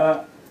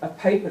a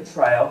paper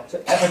trail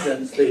to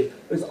evidence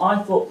because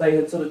I thought they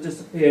had sort of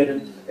disappeared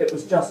and it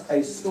was just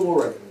a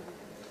story.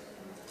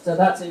 So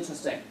that's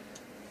interesting.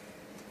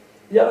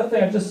 The other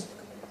thing I'd just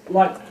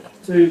like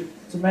to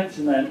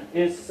mention then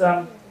is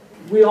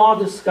we are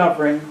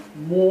discovering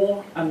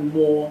more and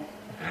more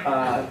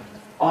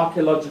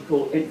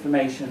archaeological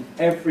information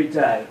every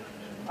day.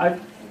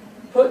 I've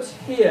put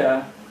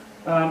here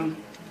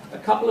a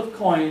couple of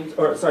coins,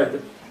 or sorry,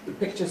 the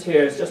pictures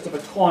here is just of a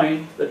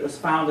coin that was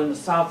found in the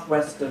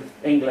southwest of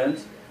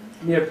England,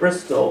 near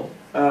Bristol,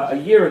 a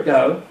year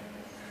ago.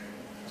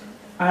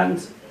 And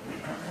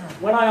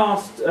when I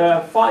asked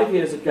 5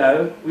 years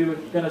ago, we were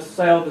going to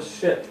sail the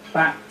ship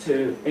back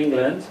to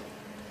England,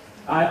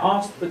 I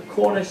asked the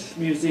Cornish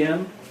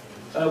Museum,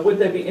 would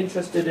they be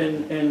interested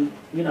in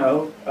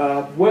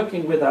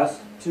working with us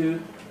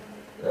to,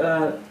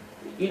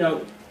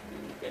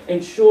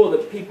 ensure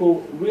that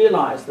people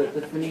realise that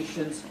the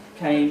Phoenicians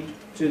came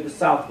to the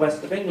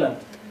southwest of England,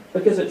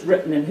 because it's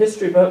written in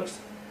history books,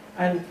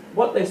 And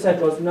what they said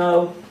was,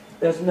 no,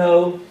 there's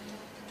no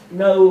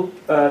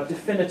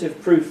definitive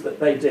proof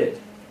that they did.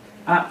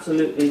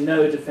 Absolutely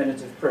no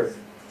definitive proof.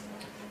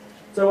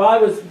 So I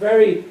was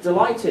very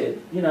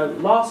delighted,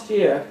 last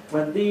year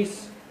when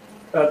this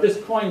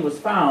coin was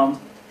found,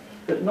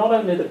 that not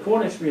only the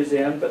Cornish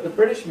Museum, but the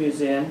British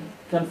Museum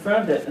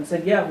confirmed it and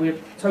said, yeah, we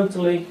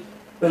totally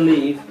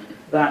believe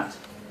that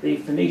the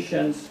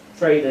Phoenicians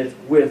traded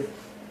with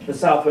the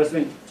southwest.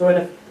 So in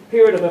a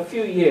period of a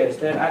few years,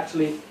 they had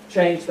actually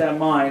changed their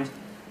mind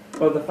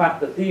of the fact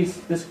that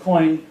this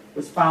coin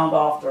was found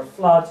after a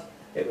flood,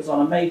 it was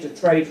on a major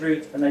trade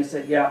route, and they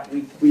said, yeah,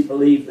 we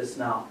believe this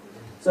now.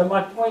 So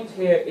my point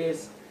here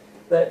is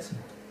that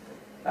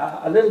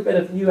a little bit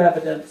of new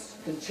evidence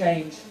can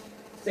change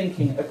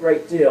thinking a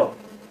great deal.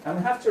 And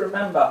we have to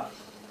remember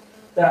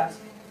that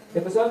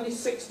it was only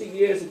 60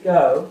 years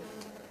ago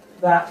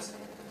that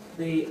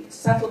the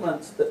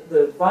settlement that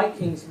the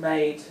Vikings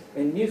made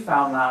in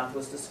Newfoundland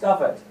was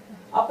discovered.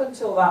 Up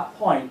until that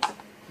point,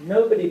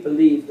 nobody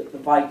believed that the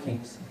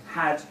Vikings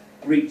had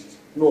reached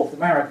North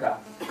America.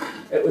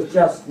 It was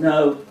just,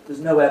 there's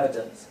no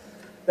evidence.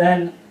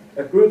 Then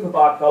a group of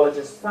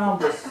archaeologists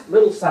found this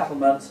little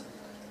settlement,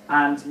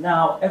 and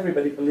now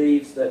everybody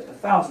believes that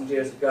 1,000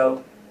 years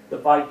ago, the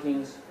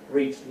Vikings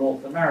reached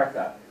North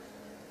America.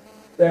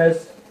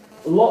 There's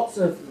lots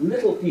of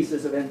little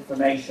pieces of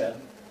information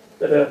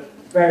that are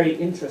very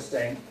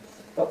interesting,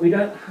 but we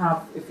don't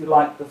have, if you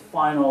like, the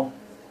final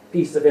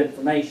piece of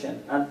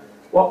information. And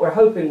what we're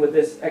hoping with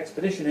this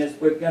expedition is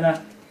we're going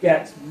to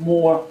get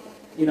more,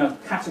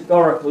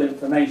 categorical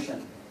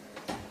information.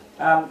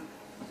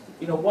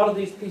 What are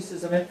these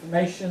pieces of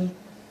information?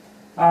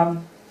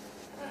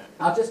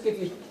 I'll just give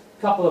you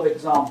a couple of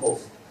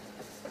examples.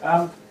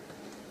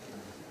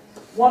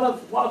 One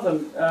of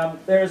them,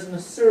 there is an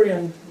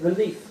Assyrian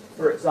relief,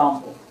 for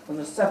example, from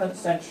the 7th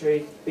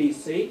century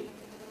BC,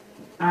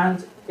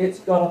 and it's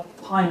got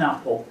a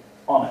pineapple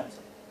on it.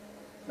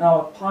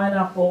 Now, a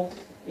pineapple,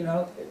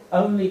 it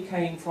only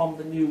came from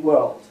the New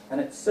World, and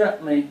it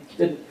certainly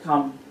didn't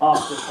come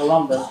after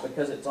Columbus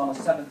because it's on a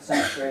 7th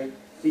century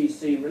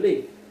BC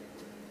relief.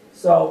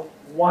 So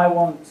why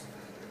won't,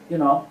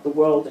 the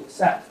world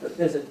accept that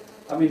there's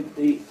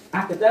the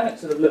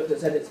academics that have looked at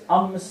it said it's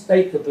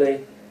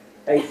unmistakably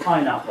a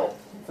pineapple.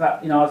 In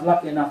fact, I was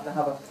lucky enough to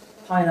have a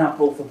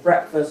pineapple for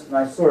breakfast, and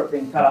I saw it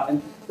being cut up.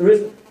 And there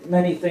isn't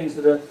many things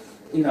that are,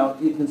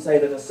 you can say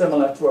that are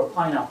similar to a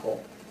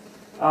pineapple.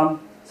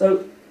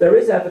 So there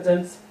is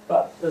evidence,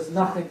 but there's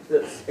nothing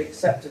that's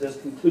accepted as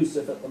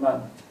conclusive at the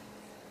moment.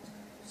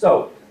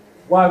 So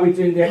why are we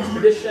doing the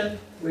expedition?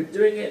 We're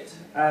doing it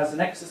as an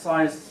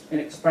exercise in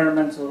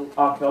experimental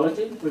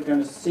archaeology. We're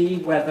going to see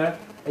whether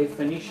a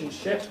Phoenician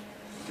ship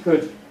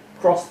could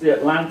cross the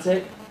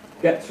Atlantic,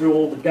 get through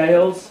all the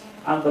gales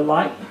and the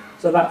like.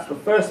 So that's the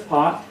first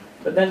part.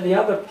 But then the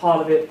other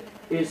part of it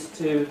is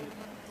to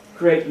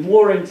create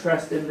more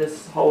interest in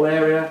this whole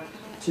area,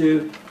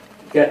 to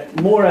get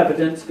more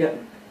evidence, get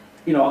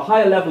a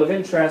higher level of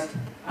interest,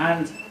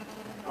 and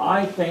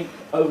I think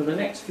over the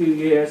next few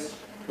years,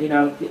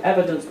 the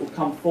evidence will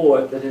come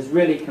forward that is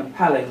really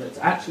compelling, that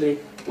actually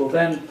will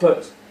then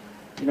put,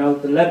 the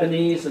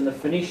Lebanese and the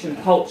Phoenician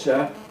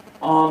culture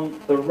on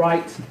the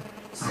right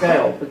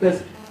scale.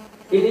 Because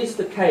it is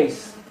the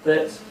case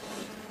that,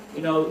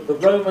 the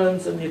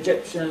Romans and the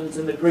Egyptians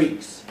and the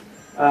Greeks,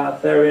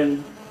 they're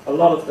in a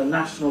lot of the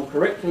national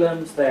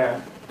curriculums.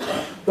 Their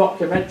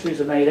documentaries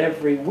are made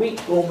every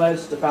week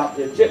almost about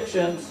the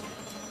Egyptians,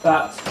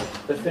 but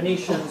the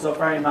Phoenicians are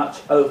very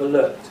much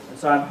overlooked. And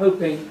so I'm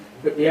hoping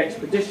that the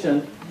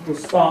expedition will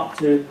start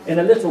to, in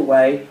a little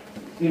way,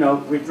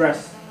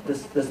 redress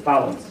this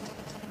balance.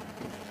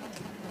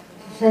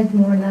 Shed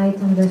more light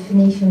on the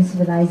Phoenician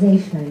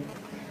civilization.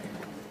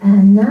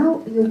 And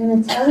now you're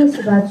going to tell us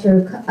about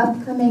your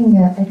upcoming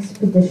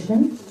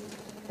expedition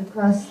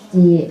across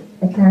the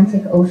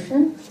Atlantic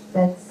Ocean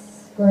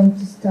that's going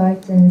to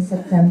start in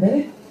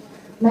September.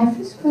 My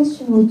first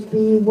question would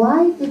be,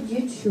 why did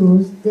you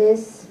choose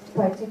this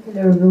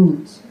particular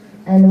route?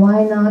 And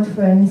why not,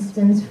 for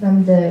instance,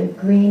 from the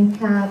Green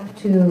Cap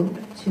to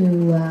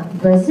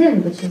Brazil,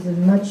 which is a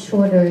much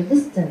shorter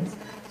distance?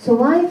 So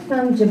why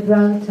from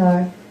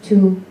Gibraltar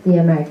to the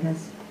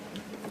Americas?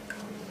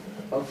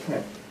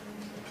 Okay.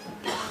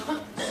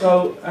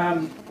 So,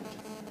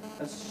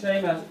 as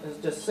Shane has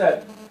just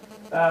said,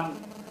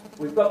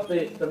 we've got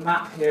the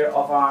map here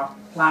of our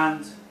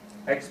planned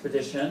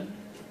expedition,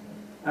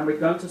 and we're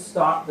going to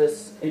start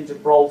this in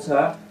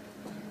Gibraltar.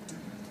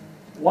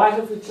 Why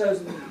have we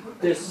chosen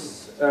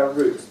this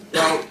route?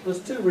 Well, there's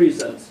two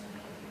reasons,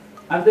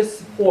 and this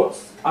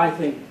supports, I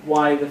think,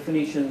 why the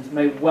Phoenicians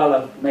may well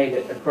have made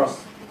it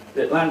across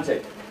the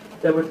Atlantic.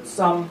 There were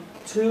some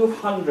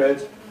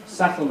 200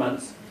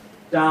 settlements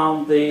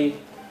down the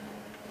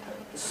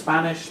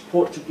Spanish,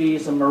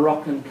 Portuguese and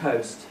Moroccan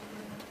coast,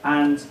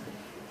 and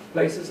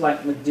places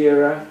like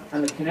Madeira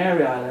and the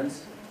Canary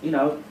Islands,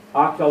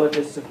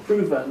 archaeologists have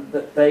proven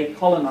that they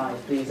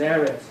colonized these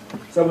areas.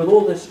 So with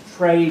all this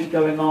trade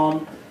going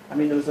on,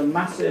 there was a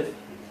massive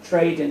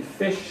trade in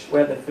fish,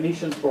 where the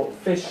Phoenicians brought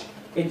fish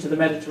into the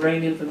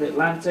Mediterranean from the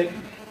Atlantic.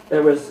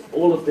 There was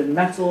all of the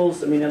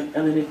metals, I mean, on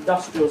an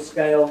industrial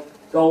scale,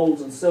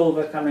 gold and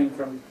silver coming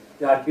from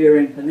the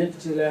Iberian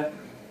Peninsula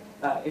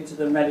into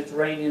the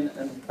Mediterranean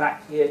and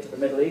back here to the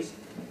Middle East.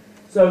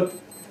 So,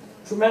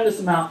 tremendous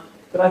amount.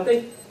 But I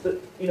think that,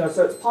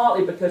 so it's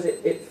partly because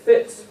it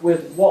fits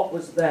with what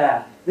was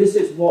there. This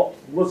is what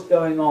was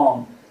going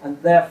on,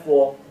 and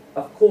therefore,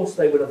 of course,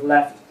 they would have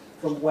left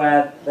from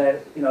where they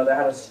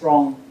had a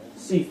strong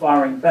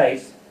seafaring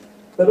base.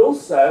 But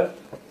also,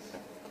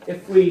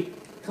 if we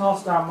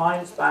cast our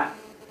minds back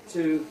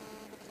to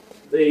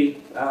the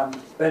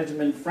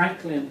Benjamin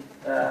Franklin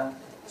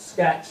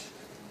sketch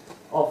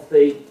of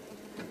the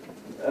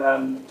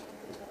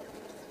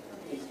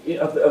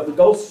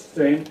Gulf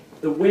Stream,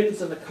 the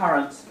winds and the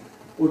currents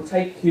will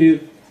take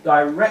you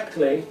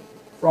directly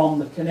from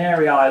the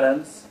Canary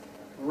Islands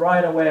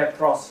right away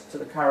across to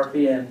the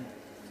Caribbean.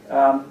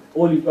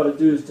 All you've got to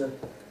do is to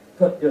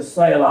put your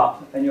sail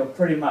up, and you're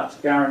pretty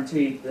much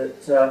guaranteed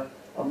that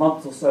a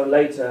month or so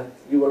later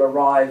you will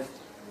arrive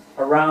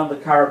around the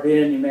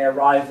Caribbean. You may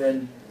arrive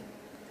in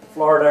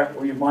Florida,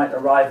 or you might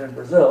arrive in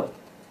Brazil,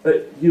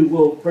 but you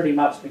will pretty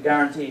much be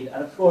guaranteed.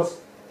 And of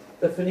course,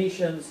 the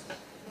Phoenicians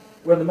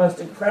were the most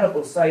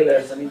incredible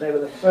sailors. I mean, they were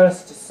the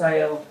first to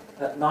sail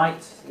at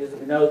night. As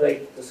we know,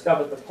 they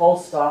discovered the pole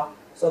star,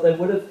 so they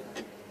would have,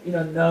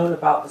 known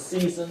about the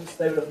seasons.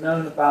 They would have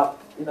known about,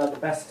 the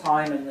best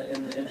time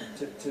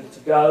to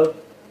go,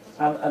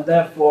 and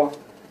therefore,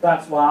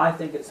 that's why I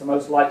think it's the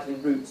most likely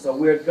route. So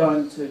we're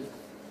going to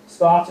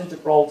start in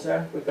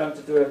Gibraltar. We're going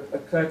to do a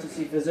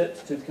courtesy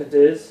visit to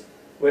Cadiz,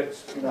 which,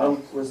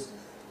 was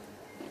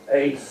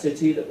a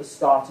city that was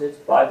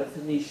started by the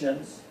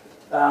Phoenicians.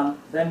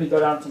 Then we go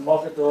down to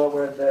Mogador,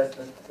 where there's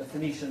the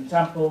Phoenician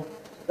temple,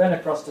 then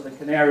across to the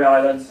Canary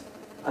Islands,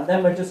 and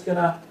then we're just going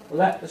to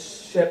let the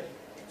ship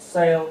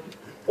sail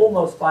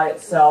almost by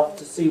itself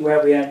to see where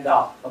we end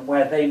up and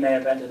where they may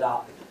have ended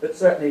up. But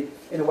certainly,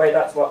 in a way,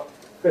 that's what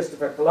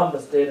Christopher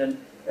Columbus did,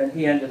 and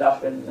he ended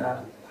up in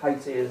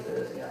Haiti,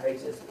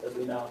 as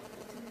we know.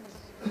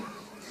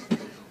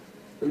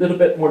 A little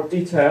bit more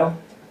detail.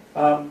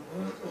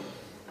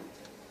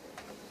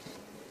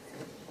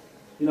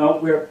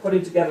 We're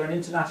putting together an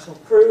international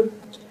crew,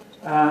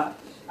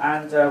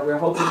 and we're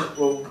hoping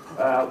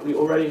that we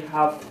already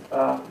have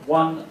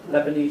one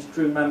Lebanese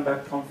crew member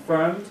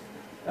confirmed,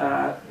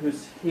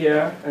 who's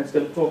here and is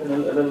going to talk in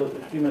a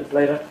few minutes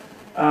later.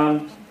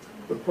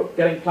 We're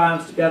getting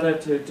plans together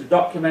to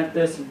document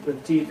this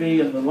with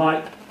TV and the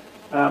like.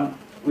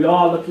 We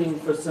are looking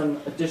for some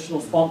additional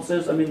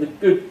sponsors. I mean, the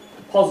good,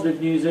 positive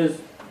news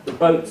is the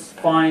boat's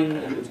fine,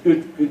 and it's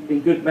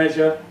in good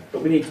measure,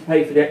 but we need to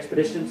pay for the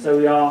expedition, so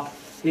we are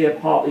here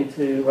partly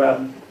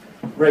to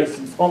raise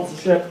some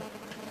sponsorship.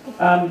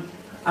 And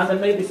there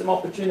may be some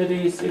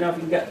opportunities, if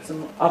we can get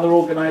some other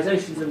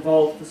organisations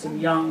involved, for some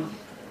young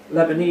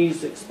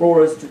Lebanese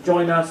explorers to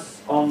join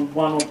us on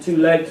one or two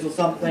legs or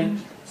something,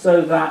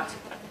 so that,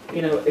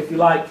 if you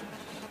like,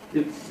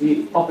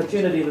 the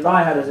opportunity that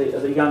I had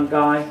as a young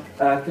guy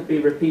could be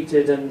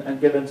repeated and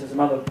given to some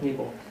other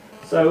people.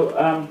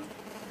 So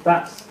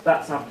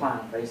that's our plan,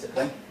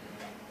 basically.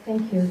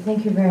 Thank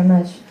you very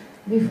much.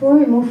 Before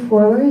we move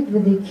forward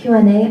with the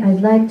Q&A,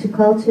 I'd like to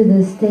call to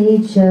the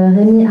stage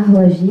Remy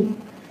Ahwaji.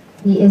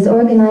 He is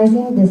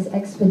organizing this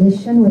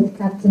expedition with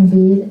Captain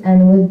Beale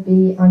and will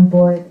be on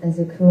board as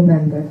a crew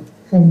member.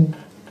 Remy.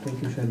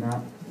 Thank you,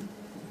 Shema.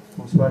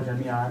 Bonsoir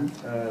جميعا.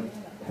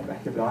 بحب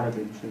أحكي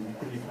بالعربي مشان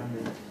الكل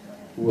يفهمني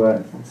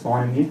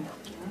وتسمعوني منيح.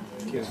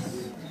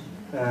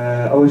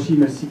 أول شيء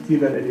ميرسي كثير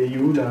لل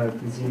LAU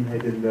لتنظيم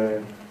هذه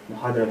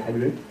المحاضرة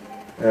الحلوة.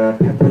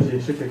 بحب أوجه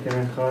شكر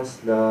كمان خاص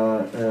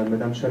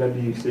لمدام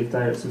شلبي سيف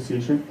تاير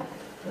أسوسيشن.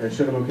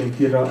 شغلهم كان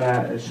كثير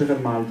رائع، الشغل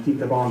مع التيم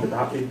تبعهم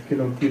بتعقد،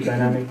 كلهم كثير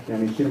دايناميك،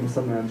 يعني كثير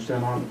انبسطنا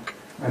نشتغل معهم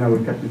أنا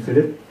والكابتن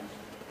فيليب.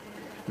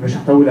 مش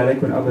هطول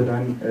عليكم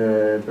أبدا،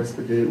 بس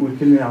بدي أقول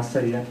كلمة على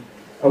السريع.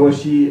 أول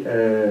شيء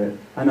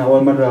أنا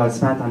أول مرة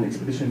سمعت عن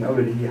الإكسبيديشن الأول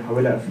اللي هي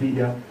حوالي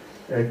أفريقيا،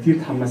 كثير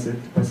تحمست،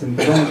 بس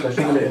انتبهت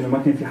لشغلة إنه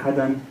ما كان في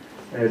حدا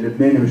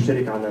لبناني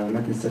مشترك على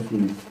متن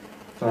السفينة.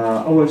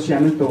 فأول شيء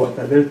عملته وقت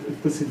قدرت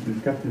اتصل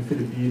بالكابتن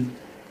فيليب بيل،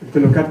 قلت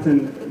له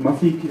كابتن ما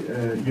فيك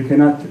you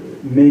cannot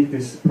make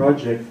this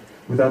project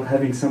without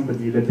having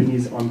somebody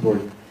Lebanese on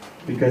board,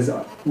 because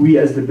we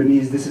as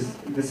Lebanese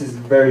this is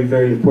very,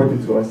 very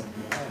important to us.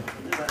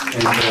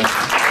 And,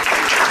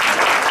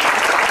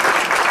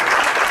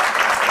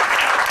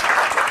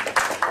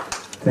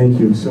 thank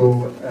you.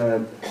 So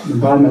من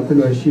بعد ما قلت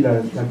له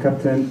هالشيء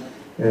للكابتن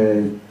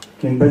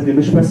كان بدي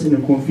مش بس انه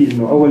يكون في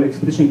انه اول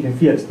اكسبيديشن كان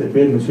فيها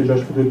استقبال مسيو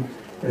جورج حدود،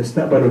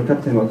 استقبلوا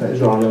الكابتن وقت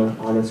اجوا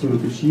على صورة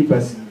الشيء،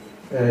 بس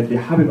اللي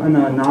حابب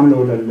انا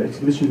نعمله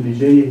للاكسبيديشن اللي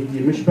جاي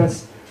هي مش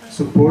بس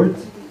سبورت،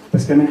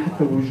 بس كمان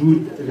حتى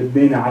وجود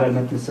لبناني على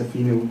متن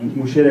السفينه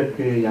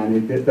ومشاركه يعني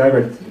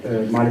دايركت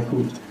مع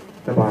الكرو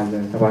تبع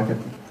الكابتن.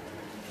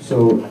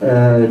 سو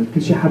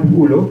كل شيء حابب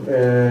اقوله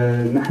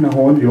نحن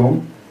هون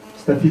اليوم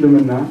استفيدوا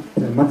منا،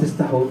 ما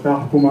تستحوا، تعال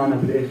احكوا معنا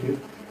بالاخر،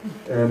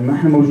 ما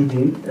احنا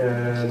موجودين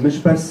مش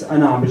بس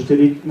انا عم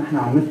بشترك، نحن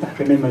عم نفتح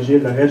كمان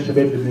مجال لغير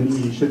شباب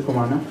لبنانيين يشتركوا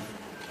معنا.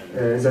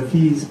 اذا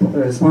في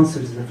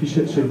سبونسرز، اذا في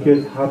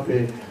شركات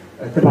حابه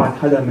تبعت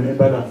حدا من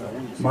قبلها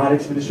مع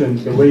الاكسبيديشن،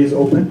 the way is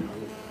open.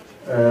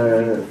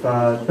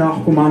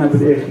 فتحكوا معنا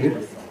بالاخر.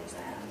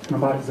 ما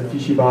بعرف اذا في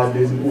شيء بعد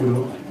لازم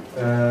اقوله.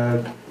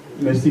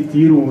 ميرسي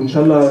كثير، وان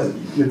شاء الله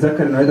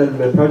نتذكر انه هذا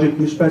البروجكت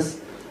مش بس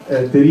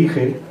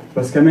تاريخي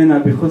بس كمان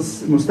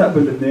بيخص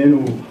مستقبل لبنان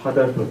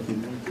وحضارته اكيد.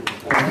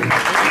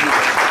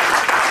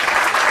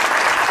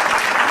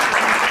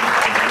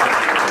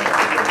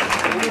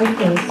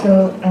 Okay, so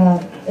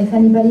if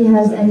anybody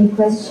has any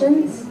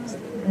questions,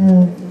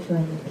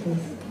 join me,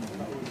 please.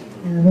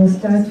 We'll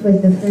start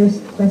with the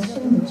first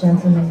question, the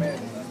gentleman.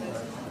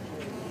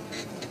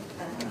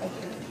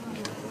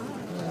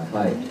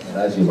 Hi,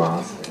 Raji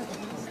Maas.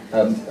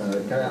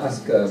 Can I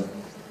ask,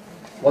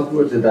 what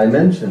were the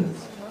dimensions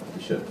of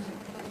the ship?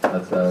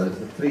 That's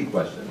three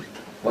questions.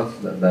 What's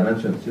the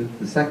dimension?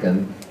 The second,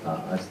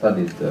 I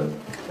studied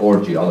ore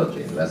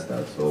geology in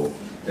Leicester, so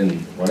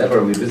whenever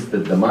we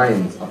visited the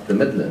mines of the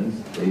Midlands,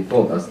 they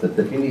told us that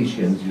the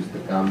Phoenicians used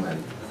to come and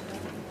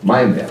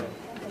mine there.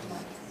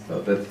 So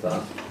that's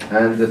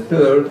and the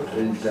third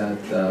is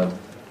that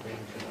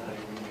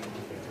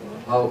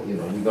how,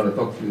 we're going to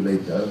talk to you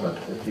later, but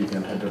if you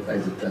can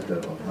advertise it better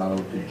on how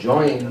to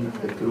join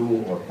the crew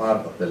or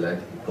part of the leg,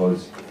 because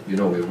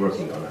we're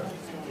working on a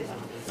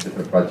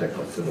different project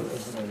that's similar.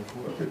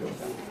 What you're doing.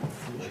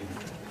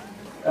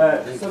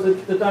 So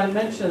the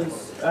dimensions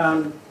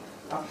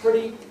are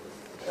pretty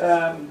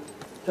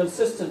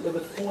consistent with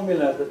the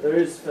formula that there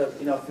is for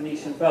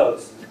Phoenician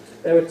boats.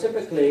 They were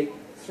typically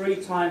 3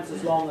 times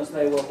as long as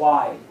they were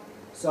wide.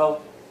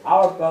 So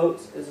our boat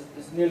is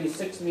nearly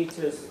 6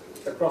 meters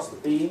across the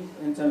beam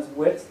in terms of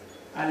width,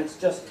 and it's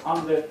just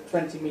under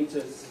 20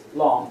 meters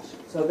long.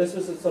 So this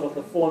was sort of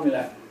the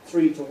formula,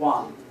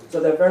 3-to-1. So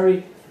they're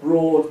very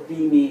broad,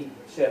 beamy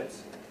ships.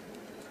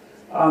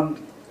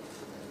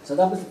 So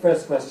that was the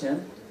first question.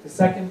 The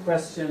second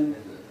question,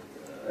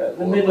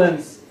 the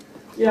Midlands.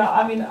 Yeah,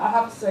 I mean, I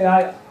have to say,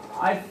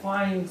 I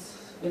find,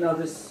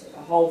 this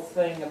whole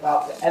thing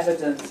about the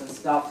evidence and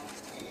stuff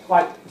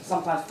quite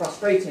sometimes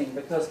frustrating,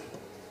 because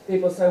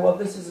people say, well,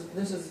 this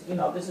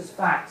is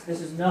fact,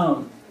 this is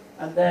known,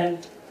 and then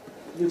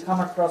you come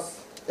across,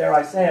 dare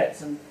I say it,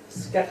 some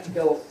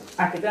skeptical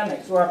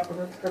academics who are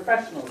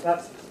professionals.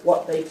 That's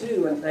what they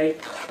do, and they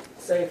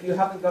say if you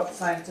haven't got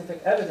scientific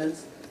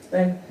evidence,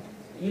 then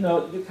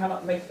you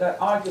cannot make that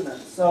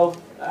argument. So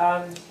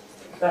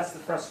that's the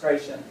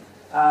frustration.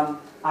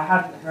 I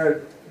hadn't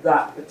heard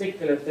that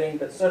particular thing,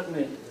 but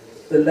certainly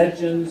the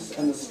legends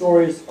and the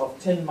stories of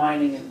tin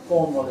mining in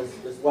Cornwall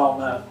is well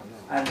known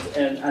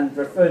and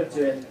referred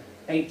to in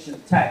ancient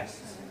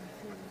texts.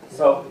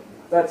 So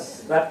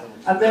that's that.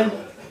 And then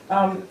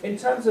in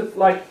terms of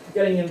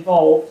getting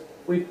involved,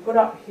 we've put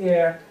up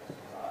here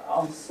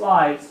on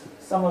slides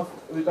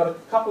we've got a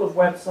couple of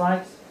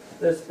websites.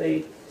 There's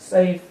the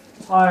Save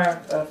Tire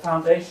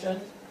Foundation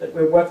that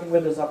we're working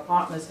with as our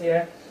partners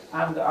here,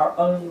 and our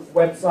own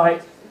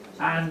website.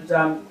 And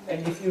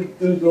if you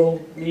Google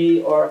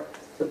me or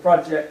the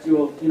project,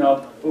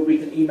 we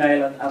can email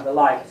and the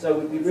like. So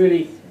we'd be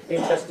really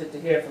interested to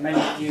hear from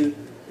any of you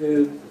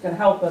who can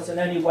help us in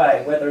any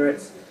way, whether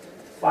it's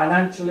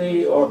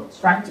financially or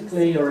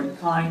practically or in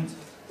kind,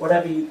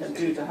 whatever you can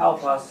do to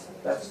help us,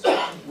 that's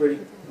really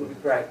would be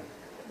great.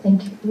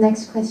 Thank you.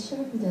 Next question,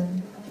 the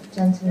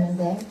gentleman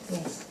there.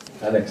 Yes.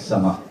 Alex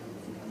Sama.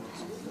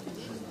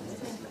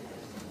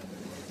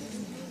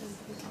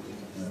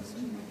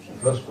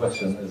 The first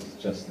question is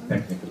just a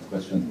technical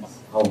question.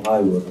 How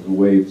high were the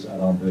waves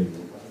around the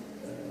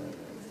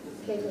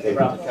Cape?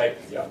 Around the Cape,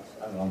 yeah.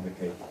 Around the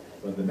Cape.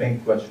 But the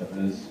main question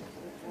is,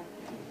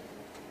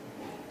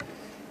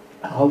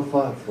 how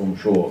far from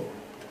shore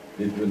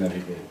did you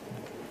navigate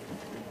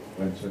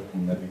when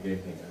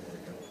circumnavigating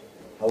Africa?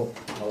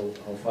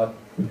 How far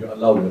could you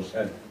allow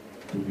yourself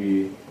to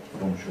be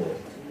from shore?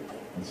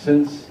 And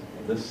since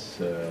this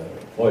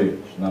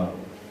voyage now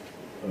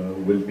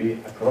will be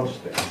across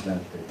the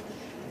Atlantic,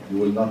 you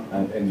will not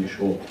have any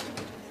shore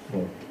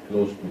for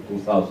close to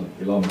 2,000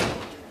 kilometers.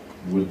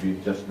 You will be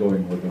just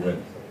going with the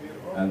wind.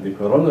 And the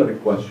corollary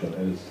question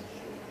is,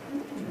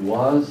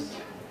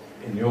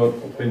 in your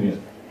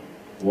opinion,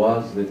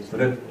 was the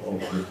trip of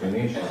the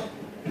Phoenician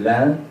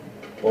planned,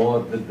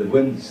 or did the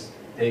winds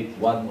take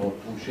 1 or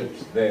 2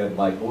 ships there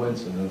by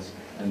coincidence,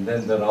 and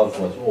then the route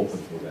was open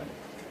to them?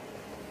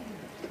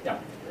 Yeah.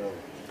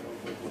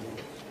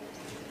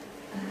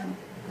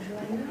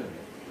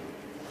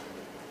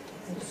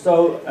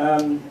 So,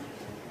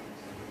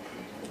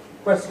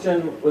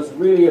 question was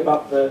really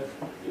about the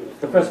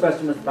first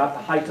question was about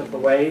the height of the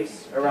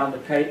waves around the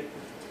Cape.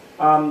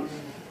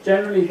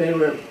 Generally, they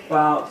were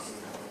about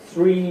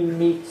 3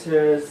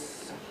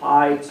 meters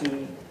high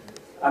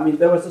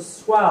there was a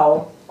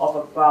swell of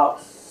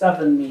about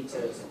 7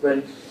 meters,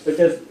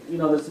 because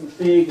there's some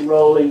big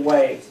rolling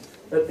waves.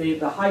 But the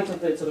height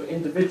of the sort of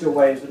individual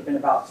waves would have been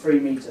about 3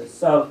 meters.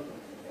 So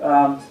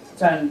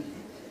 10,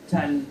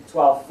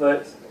 12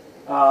 foot.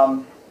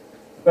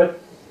 But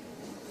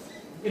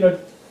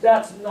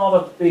that's not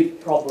a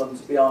big problem,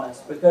 to be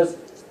honest,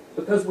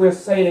 because we're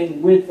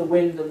sailing with the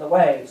wind and the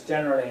waves.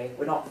 Generally,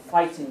 we're not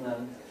fighting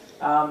them.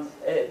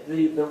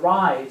 The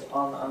ride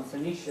on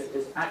Phoenicia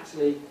is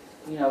actually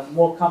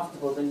more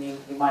comfortable than you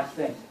might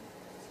think.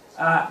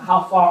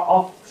 How far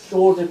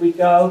offshore did we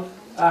go?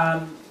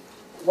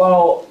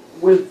 Well,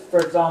 with, for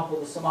example,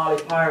 the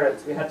Somali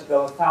pirates, we had to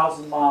go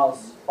 1,000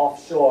 miles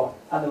offshore,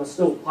 and there were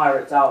still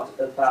pirates out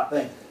at that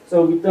thing.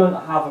 So we don't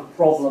have a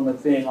problem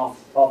with being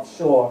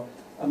offshore.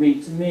 I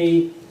mean, to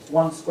me,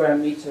 1 square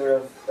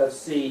meter of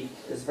sea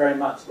is very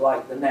much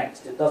like the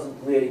next. It doesn't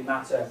really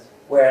matter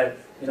where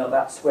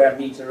that square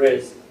meter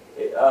is.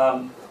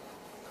 We're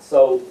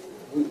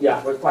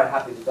quite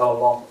happy to go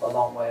a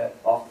long way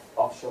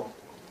offshore.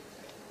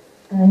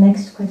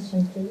 Next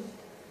question, please.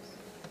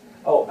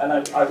 Oh, and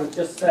I would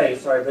just say,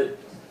 sorry, that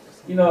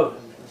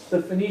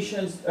the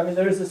Phoenicians. I mean,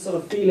 there is this sort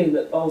of feeling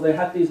that they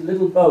had these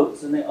little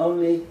boats and they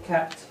only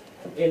kept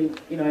in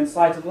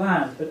sight of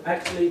land, but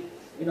actually,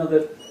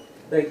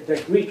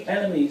 the Greek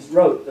enemies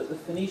wrote that the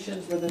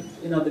Phoenicians were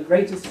the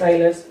greatest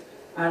sailors,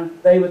 and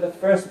they were the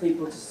first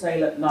people to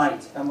sail at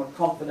night and were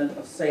confident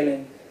of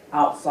sailing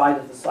outside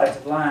of the sight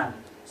of land.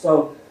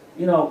 So,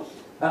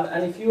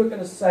 and if you were going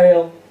to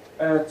sail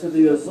to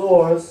the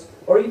Azores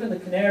or even the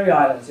Canary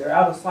Islands, you're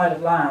out of sight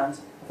of land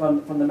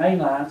from the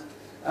mainland,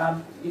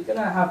 you're going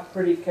to have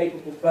pretty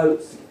capable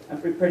boats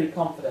and be pretty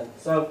confident.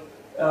 So,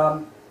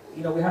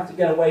 we have to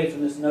get away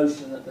from this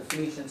notion that the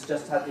Phoenicians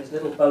just had these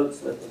little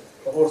boats with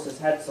the horses'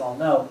 heads on.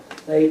 No,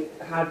 they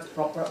had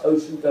proper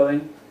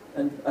ocean-going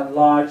and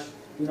large,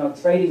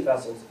 trading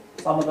vessels.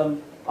 Some of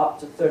them up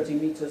to 30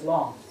 meters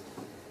long.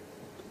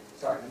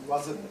 Sorry. And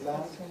was it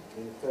planned?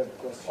 The third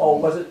question. Oh,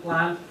 was it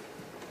planned?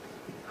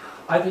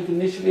 I think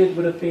initially it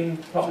would have been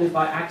probably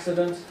by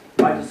accident,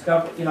 by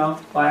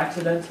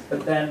accident,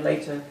 but then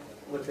later it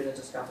would have been a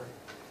discovery.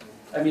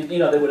 I mean, they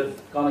would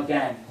have gone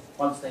again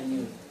once they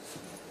knew.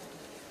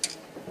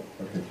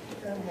 Okay.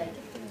 Go ahead.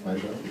 My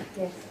turn?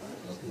 Yes.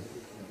 Okay.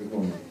 Good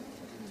morning.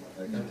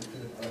 I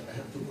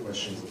have 2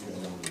 questions, if you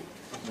allow me.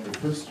 The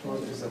first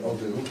one is about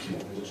the routing,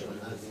 which I'm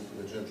asking to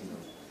the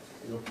gentleman.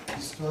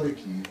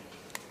 Historically,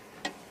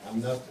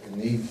 I'm not a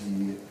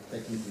Navy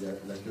technically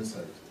like your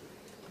side,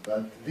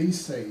 but they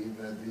say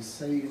that they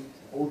sailed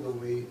all the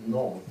way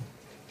north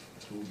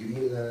to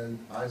Greenland,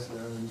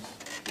 Iceland,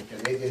 the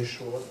Canadian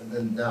shore, and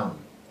then down.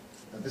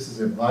 And this is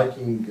a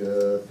Viking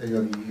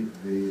theory,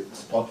 the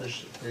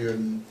Scottish theory,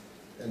 and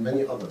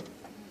many others.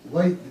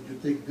 Why did you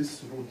take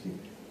this routing?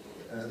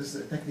 This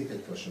is a technical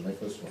question, my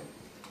first one.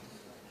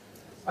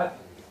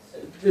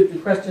 The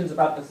questions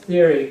about the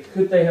theory,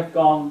 could they have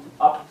gone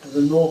up to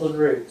the northern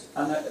route?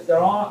 And there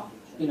are,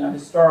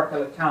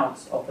 historical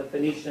accounts of the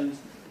Phoenicians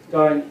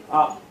going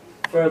up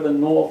further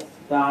north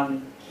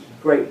than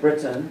Great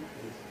Britain.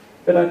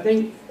 But I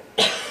think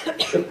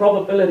the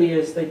probability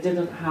is they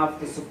didn't have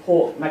the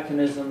support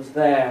mechanisms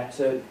there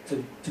to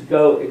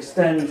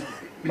extend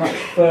much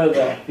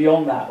further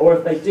beyond that. Or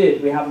if they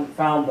did, we haven't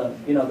found them.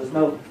 There's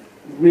no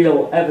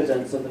real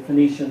evidence of the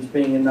Phoenicians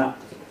being in that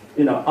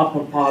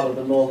upper part of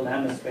the northern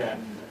hemisphere.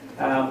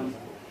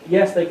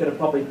 Yes, they could have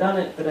probably done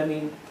it, but I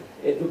mean,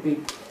 it would be,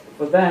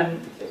 for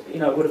them, it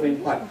would have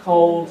been quite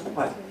cold,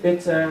 quite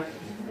bitter.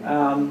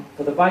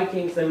 For the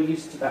Vikings, they were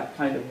used to that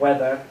kind of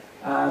weather.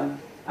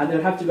 And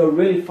they'd have to go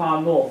really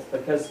far north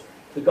because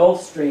the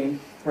Gulf Stream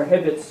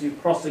prohibits you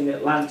crossing the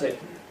Atlantic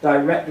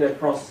directly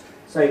across,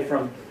 say,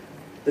 from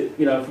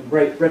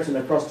Great Britain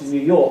across to New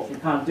York. You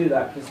can't do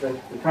that because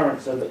the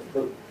currents are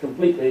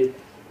completely,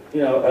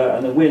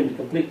 and the wind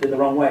completely the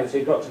wrong way. So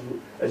you've got to,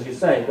 as you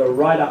say, go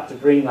right up to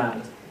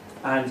Greenland.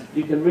 And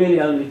you can really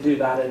only do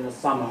that in the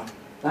summer.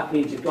 That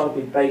means you've got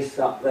to be based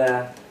up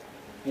there.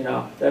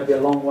 They'd be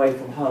a long way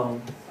from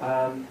home.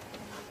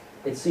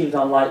 It seems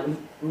unlikely,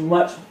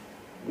 much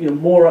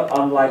more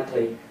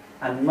unlikely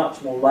and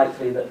much more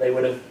likely that they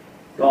would have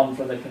gone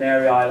from the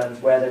Canary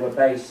Islands where they were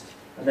based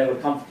and they were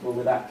comfortable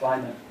with that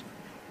climate.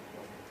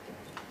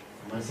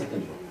 My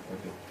second one.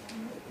 Okay.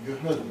 You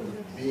heard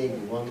of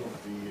being one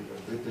of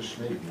the British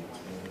Navy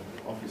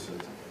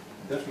officers.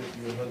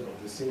 Definitely you heard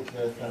of the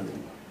Sinclair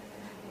family.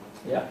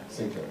 Yeah.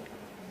 Sinclair.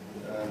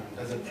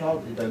 As a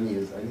proud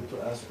Lebanese, I need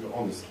to ask you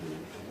honestly,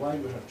 why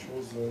you have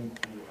chosen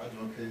to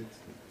advocate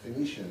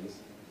Phoenicians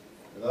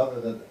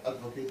rather than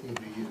advocating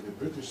the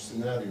British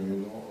scenario,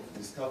 of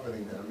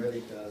discovering the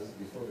Americas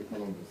before the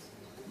Columbus?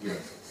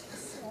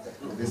 Yes.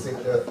 The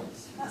Sinclair.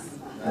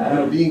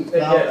 Being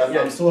proud,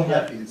 I'm so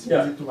happy. It's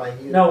music to my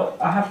ears. No,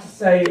 I have to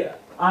say,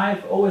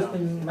 I've always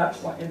been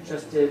much more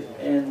interested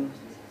in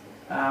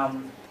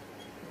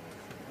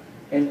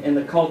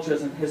the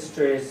cultures and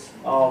histories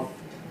of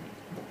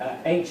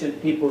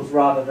ancient peoples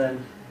rather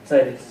than,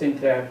 say, the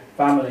Sinclair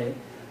family.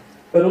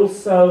 But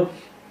also,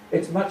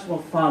 it's much more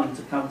fun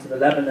to come to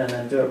Lebanon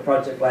and do a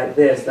project like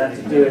this than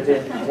to do it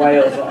in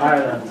Wales or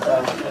Ireland.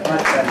 So,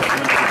 much better.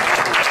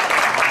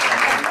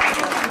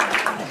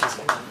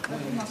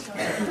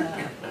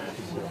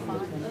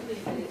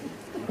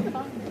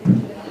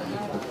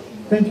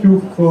 Thank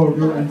you for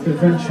your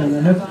intervention.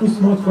 I have two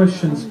small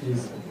questions,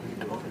 please.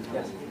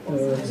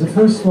 The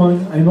first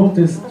one, I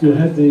noticed you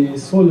had a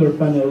solar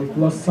panel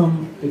plus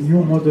some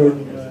new modern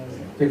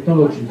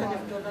technology.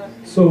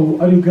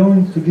 So are you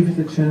going to give it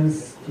a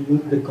chance to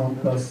use the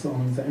compass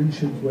on the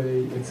ancient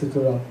way,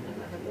 etc.,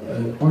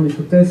 only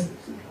to test,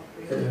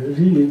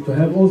 really to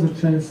have all the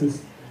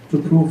chances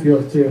to prove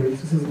your theory?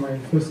 This is my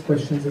first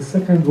question. The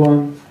second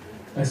one,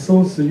 I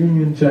saw the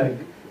Union Jack.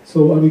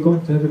 So are we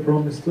going to have a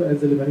promise to add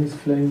the Lebanese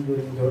flame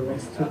during your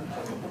next trip?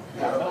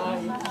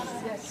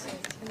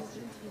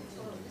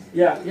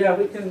 Yeah,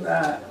 we can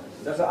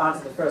just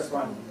answer the first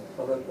one,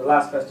 or the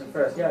last question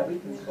first. Yeah, we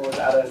can always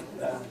add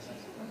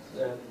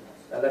a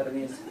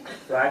Lebanese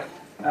flag.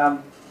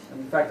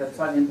 In fact, I'm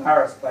slightly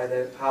embarrassed by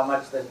how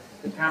much the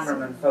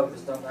cameraman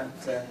focused on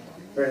that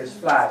British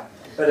flag.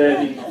 But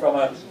from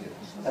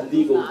a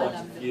legal point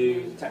of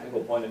view,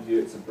 technical point of view,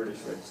 it's a British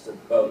registered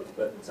boat,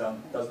 but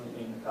doesn't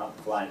mean you can't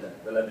fly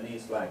the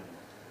Lebanese flag.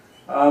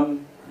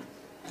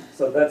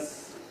 So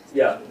that's,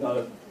 yeah, not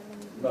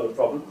a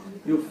problem.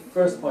 Your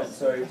first point,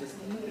 sorry, just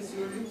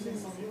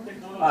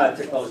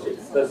technology.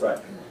 That's right.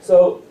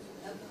 So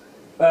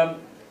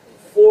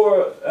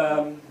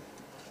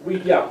we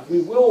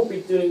will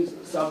be doing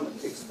some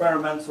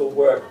experimental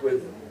work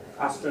with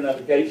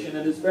astronavigation,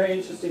 and it's very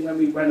interesting when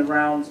we went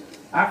around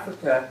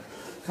Africa,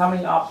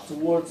 coming up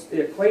towards the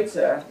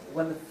equator,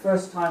 when the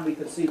first time we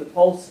could see the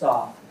pole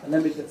star, and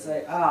then we could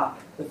say,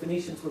 the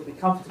Phoenicians would be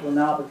comfortable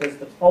now because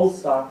the pole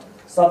star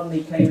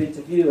suddenly came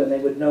into view and they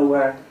would know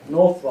where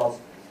north was.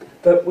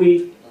 But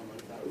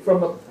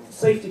from a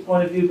safety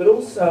point of view, but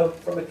also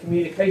from a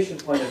communication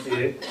point of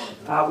view,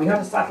 we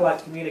have a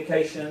satellite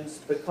communications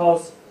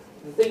because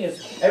the thing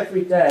is,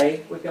 every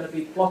day we're going to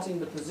be plotting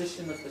the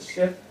position of the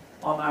ship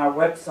on our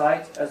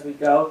website as we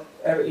go.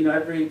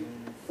 Every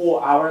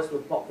 4 hours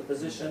we'll plot the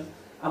position,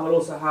 and we'll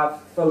also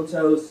have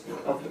photos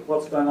of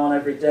what's going on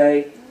every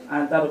day,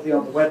 and that'll be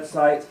on the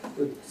website.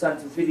 We'll send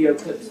some video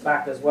clips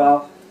back as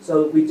well.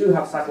 So we do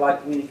have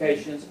satellite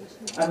communications.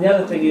 And the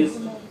other thing is,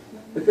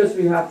 because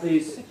we have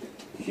these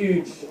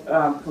huge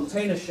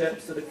container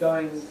ships that are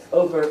going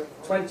over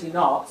 20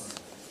 knots,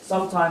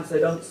 sometimes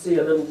they don't see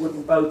a little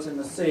wooden boat in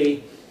the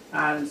sea,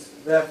 and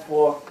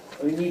therefore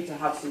we need to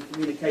have some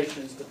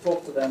communications to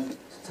talk to them, to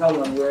tell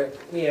them we're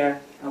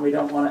here and we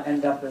don't want to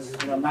end up as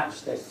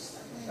matchsticks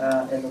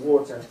in the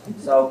water.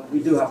 So we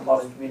do have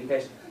modern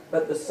communication.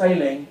 But the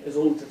sailing is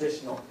all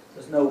traditional.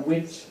 There's no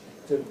winch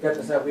to get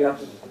us out. We have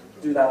to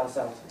do that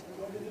ourselves.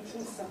 When you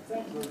choose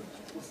September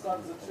to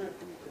start the trip,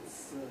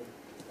 it's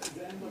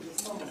the end of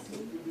the summer, so it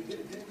will be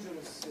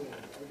dangerous, I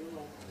don't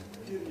know,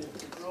 period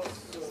to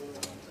cross in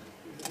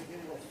the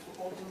beginning of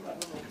autumn, I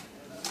don't know.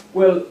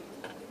 Well,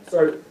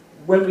 sorry,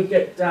 when we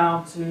get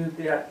down to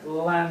the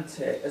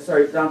Atlantic,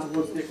 down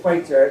towards the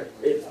equator,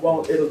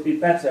 it'll be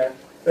better.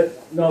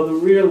 But no, the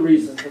real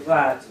reason for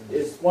that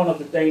is one of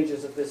the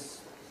dangers of this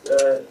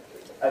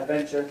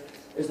adventure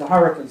is the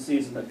hurricane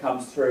season that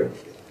comes through.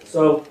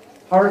 So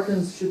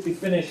hurricanes should be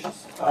finished,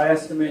 I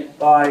estimate,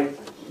 by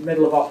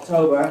middle of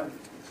October,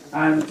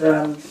 and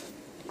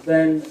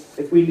then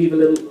if we leave a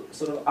little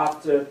sort of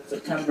after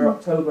September,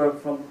 October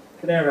from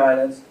Canary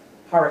Islands,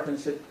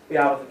 hurricanes should be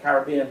out of the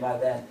Caribbean by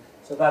then.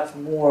 So that's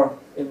more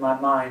in my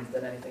mind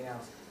than anything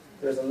else.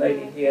 There's a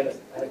lady here that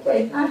had a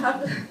question. I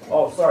have.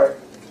 Oh, sorry.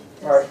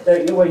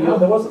 There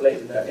was a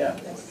lady there, yeah.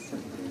 Yes.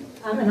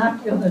 I'm an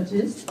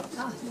archaeologist,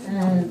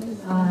 and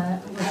I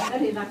was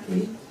very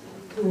lucky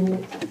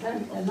to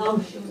attend a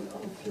launching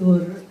of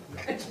your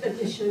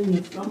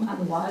expedition from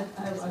Al-Wad.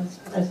 I was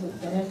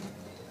present there,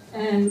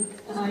 and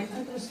I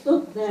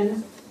understood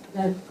then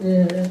that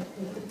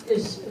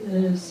this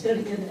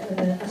Syrian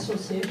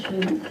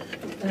association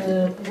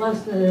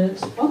was the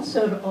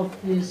sponsor of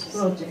this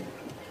project.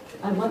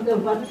 I wonder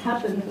what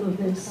happened to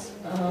this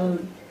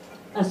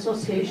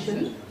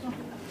association.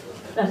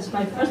 That's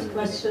my first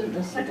question.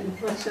 The second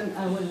question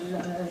I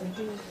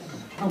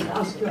will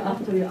ask you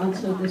after you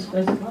answer this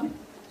first one.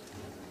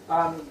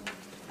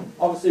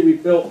 Obviously, we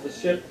built the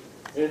ship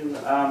in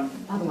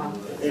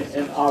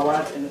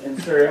Arwad in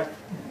Syria.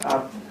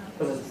 As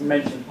I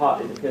mentioned,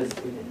 partly because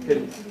we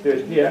couldn't do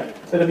it here.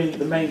 But I mean,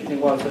 the main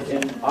thing was that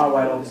in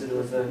Arwad, obviously, there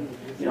was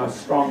a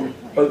strong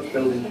boat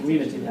building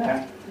community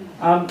there.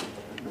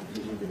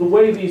 The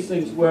way these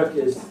things work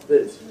is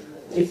that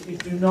if you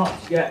do not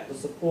get the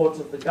support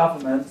of the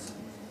government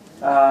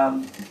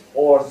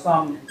or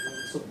some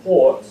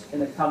support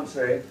in a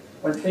country,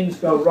 when things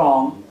go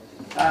wrong,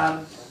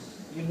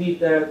 you need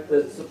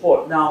the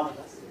support. Now,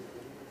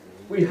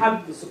 we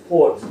had the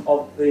support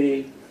of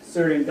the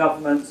Syrian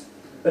government,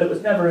 but it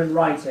was never in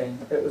writing.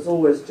 It was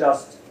always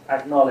just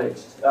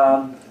acknowledged.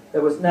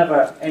 There was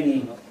never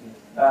any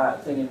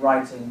thing in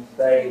writing.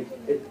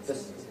 It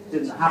just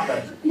didn't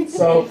happen. It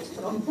sailed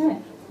from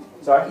there.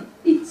 Sorry?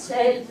 It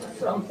sailed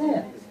from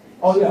there.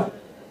 Oh, yeah.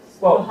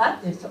 Well, you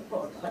had the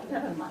support, but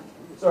never mind.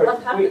 Sorry,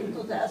 what happened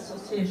to the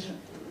association?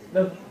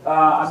 No,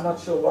 I'm not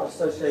sure what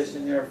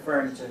association you're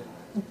referring to.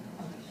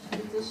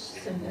 British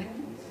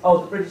Syrian.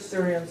 Oh, the British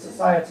Syrian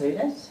Society?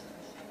 Yes.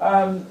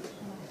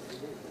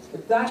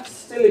 That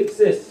still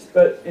exists,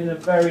 but in a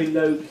very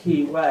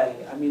low-key way.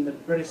 I mean, the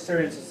British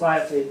Syrian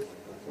Society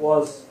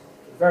was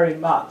very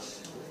much,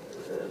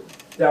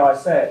 dare I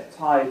say it,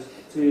 tied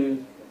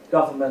to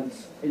government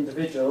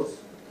individuals,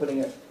 putting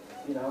it,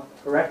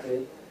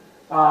 correctly.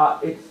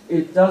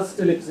 It does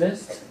still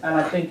exist, and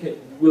I think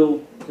it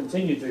will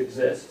continue to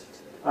exist.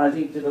 And I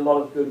think it did a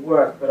lot of good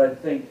work, but I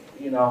think,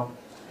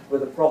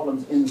 with the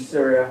problems in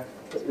Syria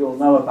that we all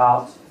know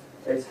about,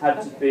 it's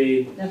had to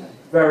be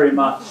very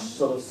much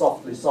sort of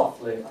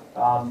softly.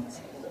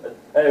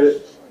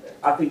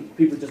 I think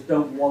people just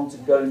don't want to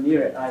go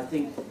near it, and I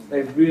think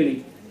they've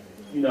really,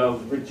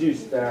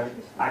 reduced their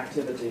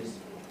activities.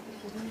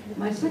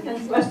 My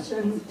second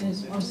question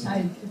is more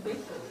scientific.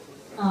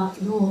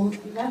 You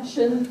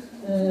mentioned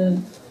the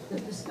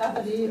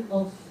discovery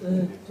of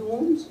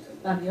tombs,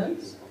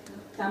 burials,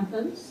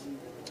 temples,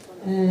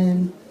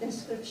 and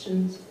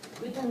inscriptions.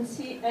 We didn't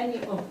see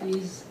any of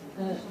these,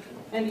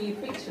 any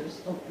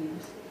pictures of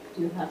these.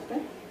 Do you have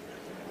them?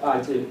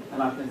 I do,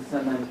 and I can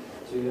send them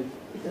to you.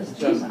 Because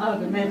these are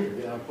the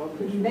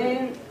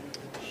main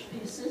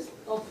pieces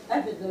of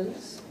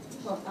evidence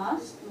for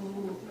us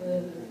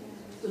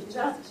to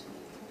judge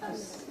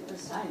as the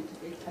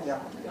scientific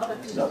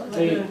archaeologists. So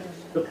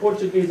the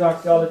Portuguese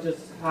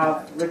archaeologists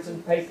have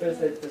written papers,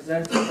 they've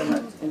presented them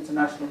at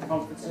international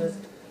conferences,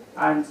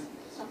 and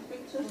some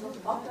pictures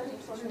of pottery,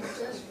 for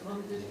instance,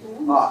 from the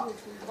tombs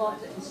or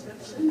the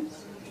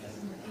inscriptions.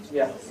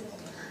 Yeah.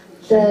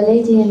 The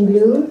lady in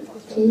blue,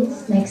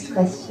 please. Next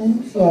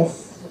question.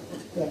 Yes.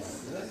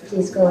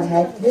 Please go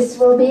ahead. This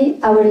will be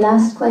our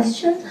last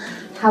question.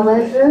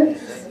 However,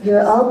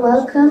 you're all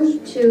welcome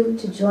to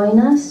join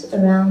us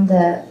around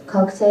the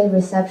cocktail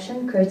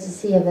reception,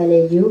 courtesy of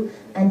LAU,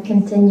 and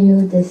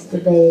continue this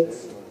debate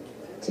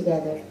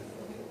together.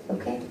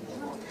 Okay?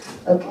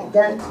 Okay,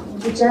 then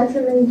the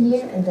gentleman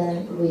here, and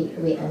then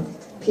we end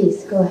it.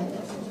 Please, go ahead.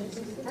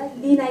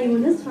 Lina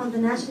Yunus from the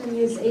National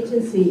News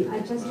Agency. I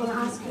just want to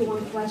ask you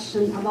one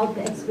question about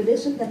the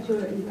expedition that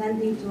you're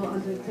intending to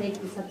undertake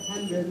in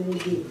September,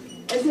 maybe.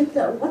 Is it,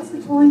 what's the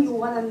point you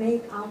want to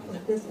make out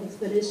of this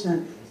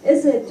expedition?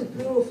 Is it to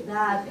prove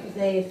that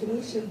the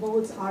Phoenician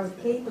boats are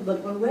capable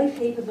or were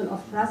capable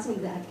of crossing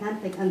the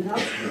Atlantic and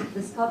thus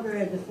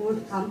discover the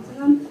fourth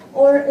continent?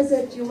 Or is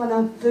it you want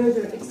to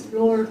further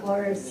explore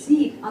or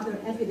seek other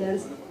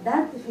evidence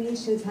that the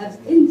Phoenicians have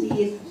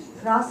indeed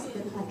crossed the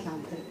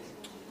Atlantic?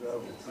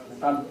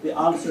 The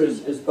answer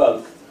is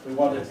both. We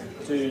wanted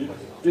to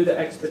do the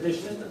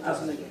expedition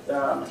as an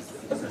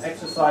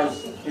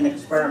exercise in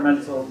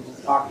experimental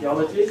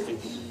archaeology,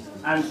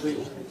 and we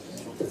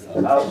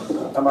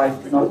am I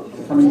not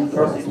coming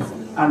across?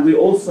 And we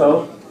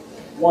also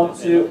want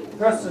to,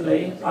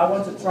 personally, I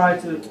want to try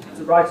to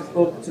write a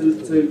book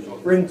to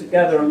bring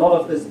together a lot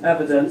of this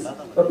evidence,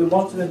 but we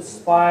want to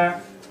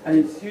inspire and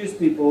enthuse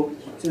people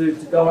to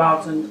go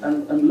out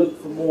and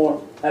look for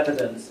more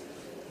evidence.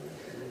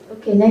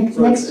 Okay, next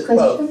question.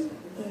 Both.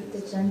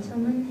 The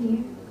gentleman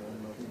here.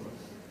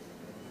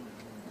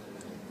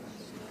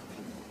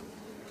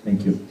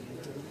 Thank you.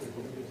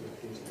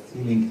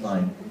 Sealing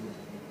time,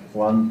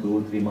 1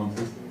 to 3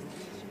 months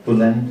to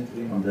land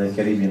on the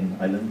Caribbean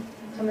island.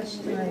 How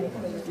much time?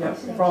 Yeah,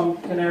 from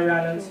Canary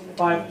Islands,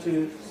 5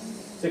 to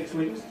 6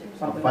 weeks,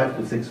 something. 5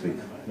 to 6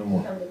 weeks, no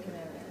more.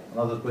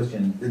 Another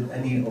question: did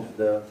any of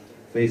the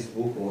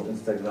Facebook or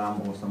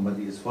Instagram or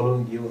somebody is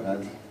following you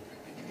as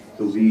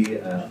to be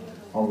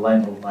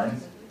online all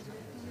times?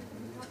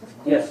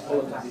 Yes,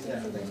 all the time.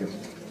 Thank you.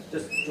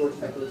 Just George.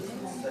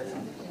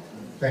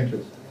 Thank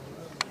you.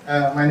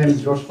 My name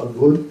is George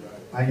Fadgoul.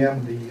 I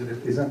am the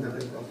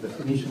representative of the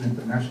Phoenician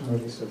International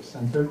Research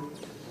Center.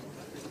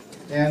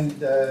 And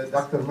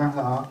Dr.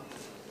 Maha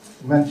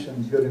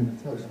mentioned during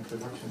her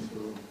introduction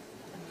to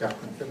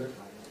Captain Philip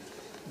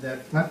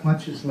that not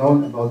much is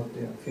known about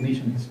the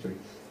Phoenician history.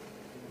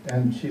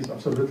 And she's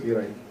absolutely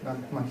right.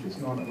 Not much is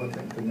known about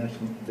the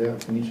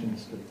Phoenician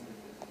history.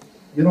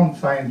 You don't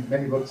find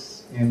many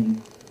books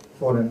in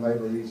foreign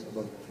libraries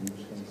about the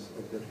Phoenicians,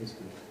 of their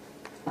history.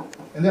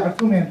 And there are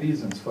two main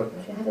reasons for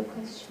that. Do you have a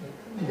question?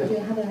 Yes. Do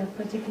you have a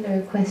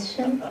particular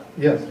question?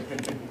 Yes. Please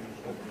continue.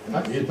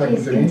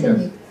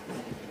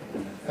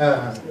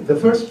 The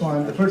first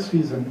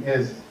reason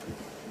is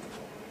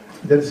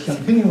there is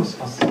continuous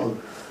assault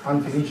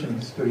on Phoenician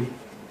history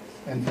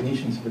and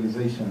Phoenician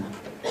civilization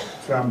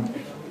from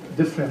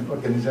different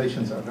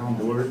organizations around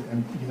the world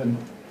and even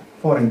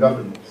foreign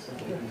governments.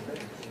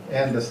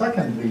 And the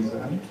second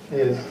reason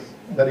is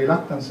the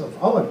reluctance of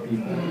our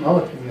people,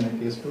 our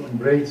communities, to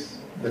embrace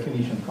the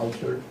Phoenician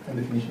culture and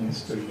the Phoenician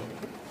history,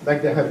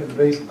 like they have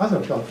embraced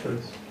other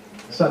cultures,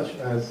 such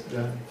as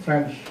the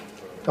French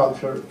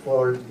culture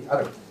or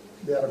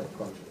the Arab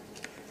culture.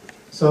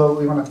 So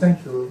we want to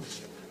thank you,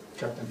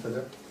 Captain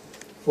Philip,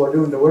 for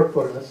doing the work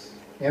for us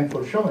and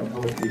for showing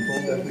our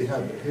people that we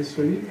have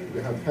history,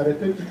 we have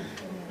heritage,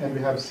 and we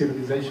have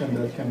civilization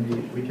that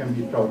we can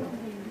be proud of.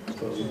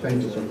 So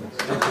thank you so much.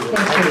 Thank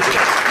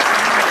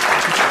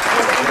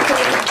you.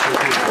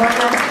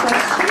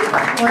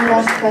 One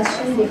last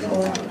question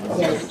before,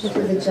 yes, to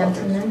the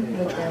gentleman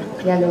with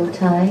the yellow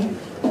tie.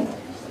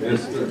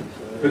 Yes,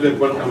 Philip,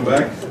 welcome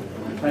back.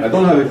 I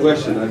don't have a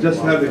question, I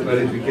just have a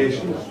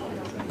clarification.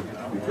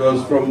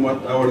 Because from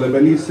what our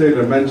Lebanese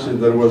sailor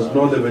mentioned, there was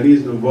no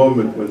Lebanese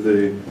involvement when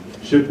the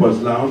ship was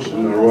launched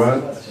in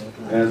Arwad.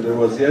 And there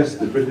was, yes,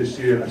 the British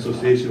Syrian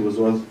Association was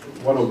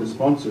one of the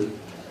sponsors.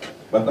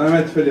 But I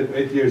met Philip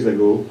 8 years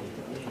ago,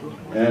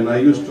 and I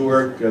used to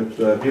work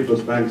at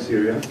People's Bank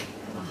Syria.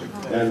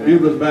 And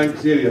People's Bank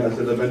Syria, as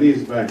a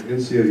Lebanese bank in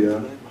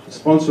Syria,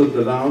 sponsored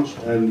the launch,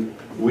 and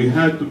we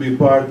had to be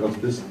part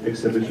of this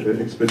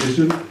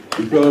expedition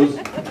because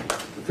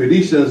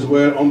Phoenicians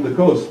were on the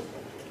coast.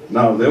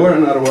 Now, they were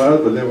in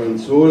Arwad, but they were in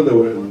Sur, they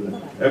were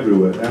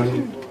everywhere.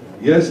 And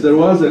yes, there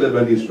was a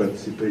Lebanese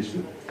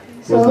participation.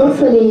 So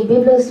hopefully,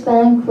 Biblos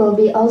Bank will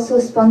be also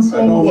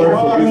sponsoring the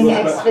upcoming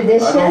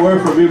expedition. I don't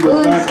work for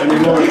Biblos Bank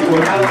anymore. I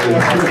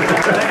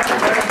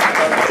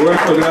work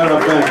for the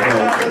Arab Bank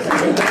now.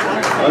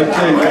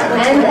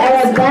 And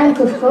Arab Bank,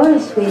 of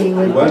course, we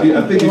would want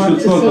to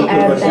see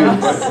Arab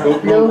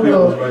Bank's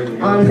logo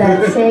on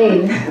that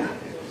sail.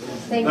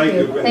 Thank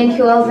you. Thank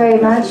you all very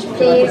much.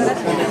 Please,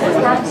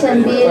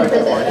 Captain Beale,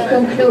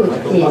 conclude,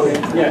 please.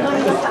 Yeah,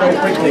 just very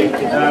quickly,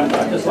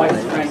 I'd just like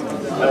to thank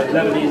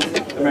Lebanese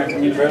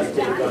American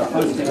University for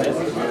hosting this,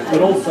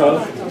 but also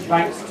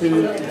thanks to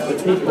the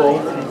people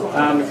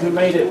who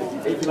made it,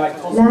 if you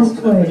like, possible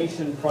for the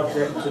Phoenician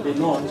project to be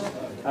launched.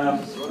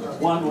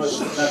 One was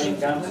Naveen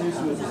Gamsus,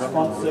 who was a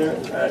sponsor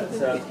at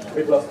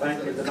Biblos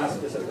Bank in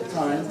Damascus at the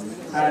time,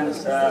 and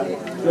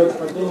George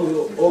Fadul,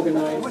 who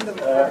organized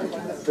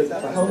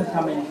the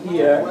homecoming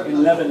here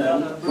in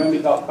Lebanon when we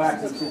got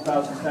back in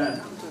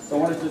 2010. So I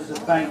wanted just to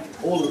thank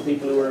all the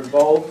people who were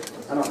involved,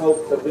 and I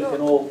hope that we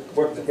can all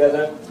work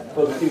together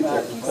for the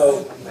future.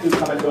 So do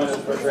come and join us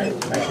for a drink.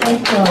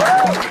 Thank you.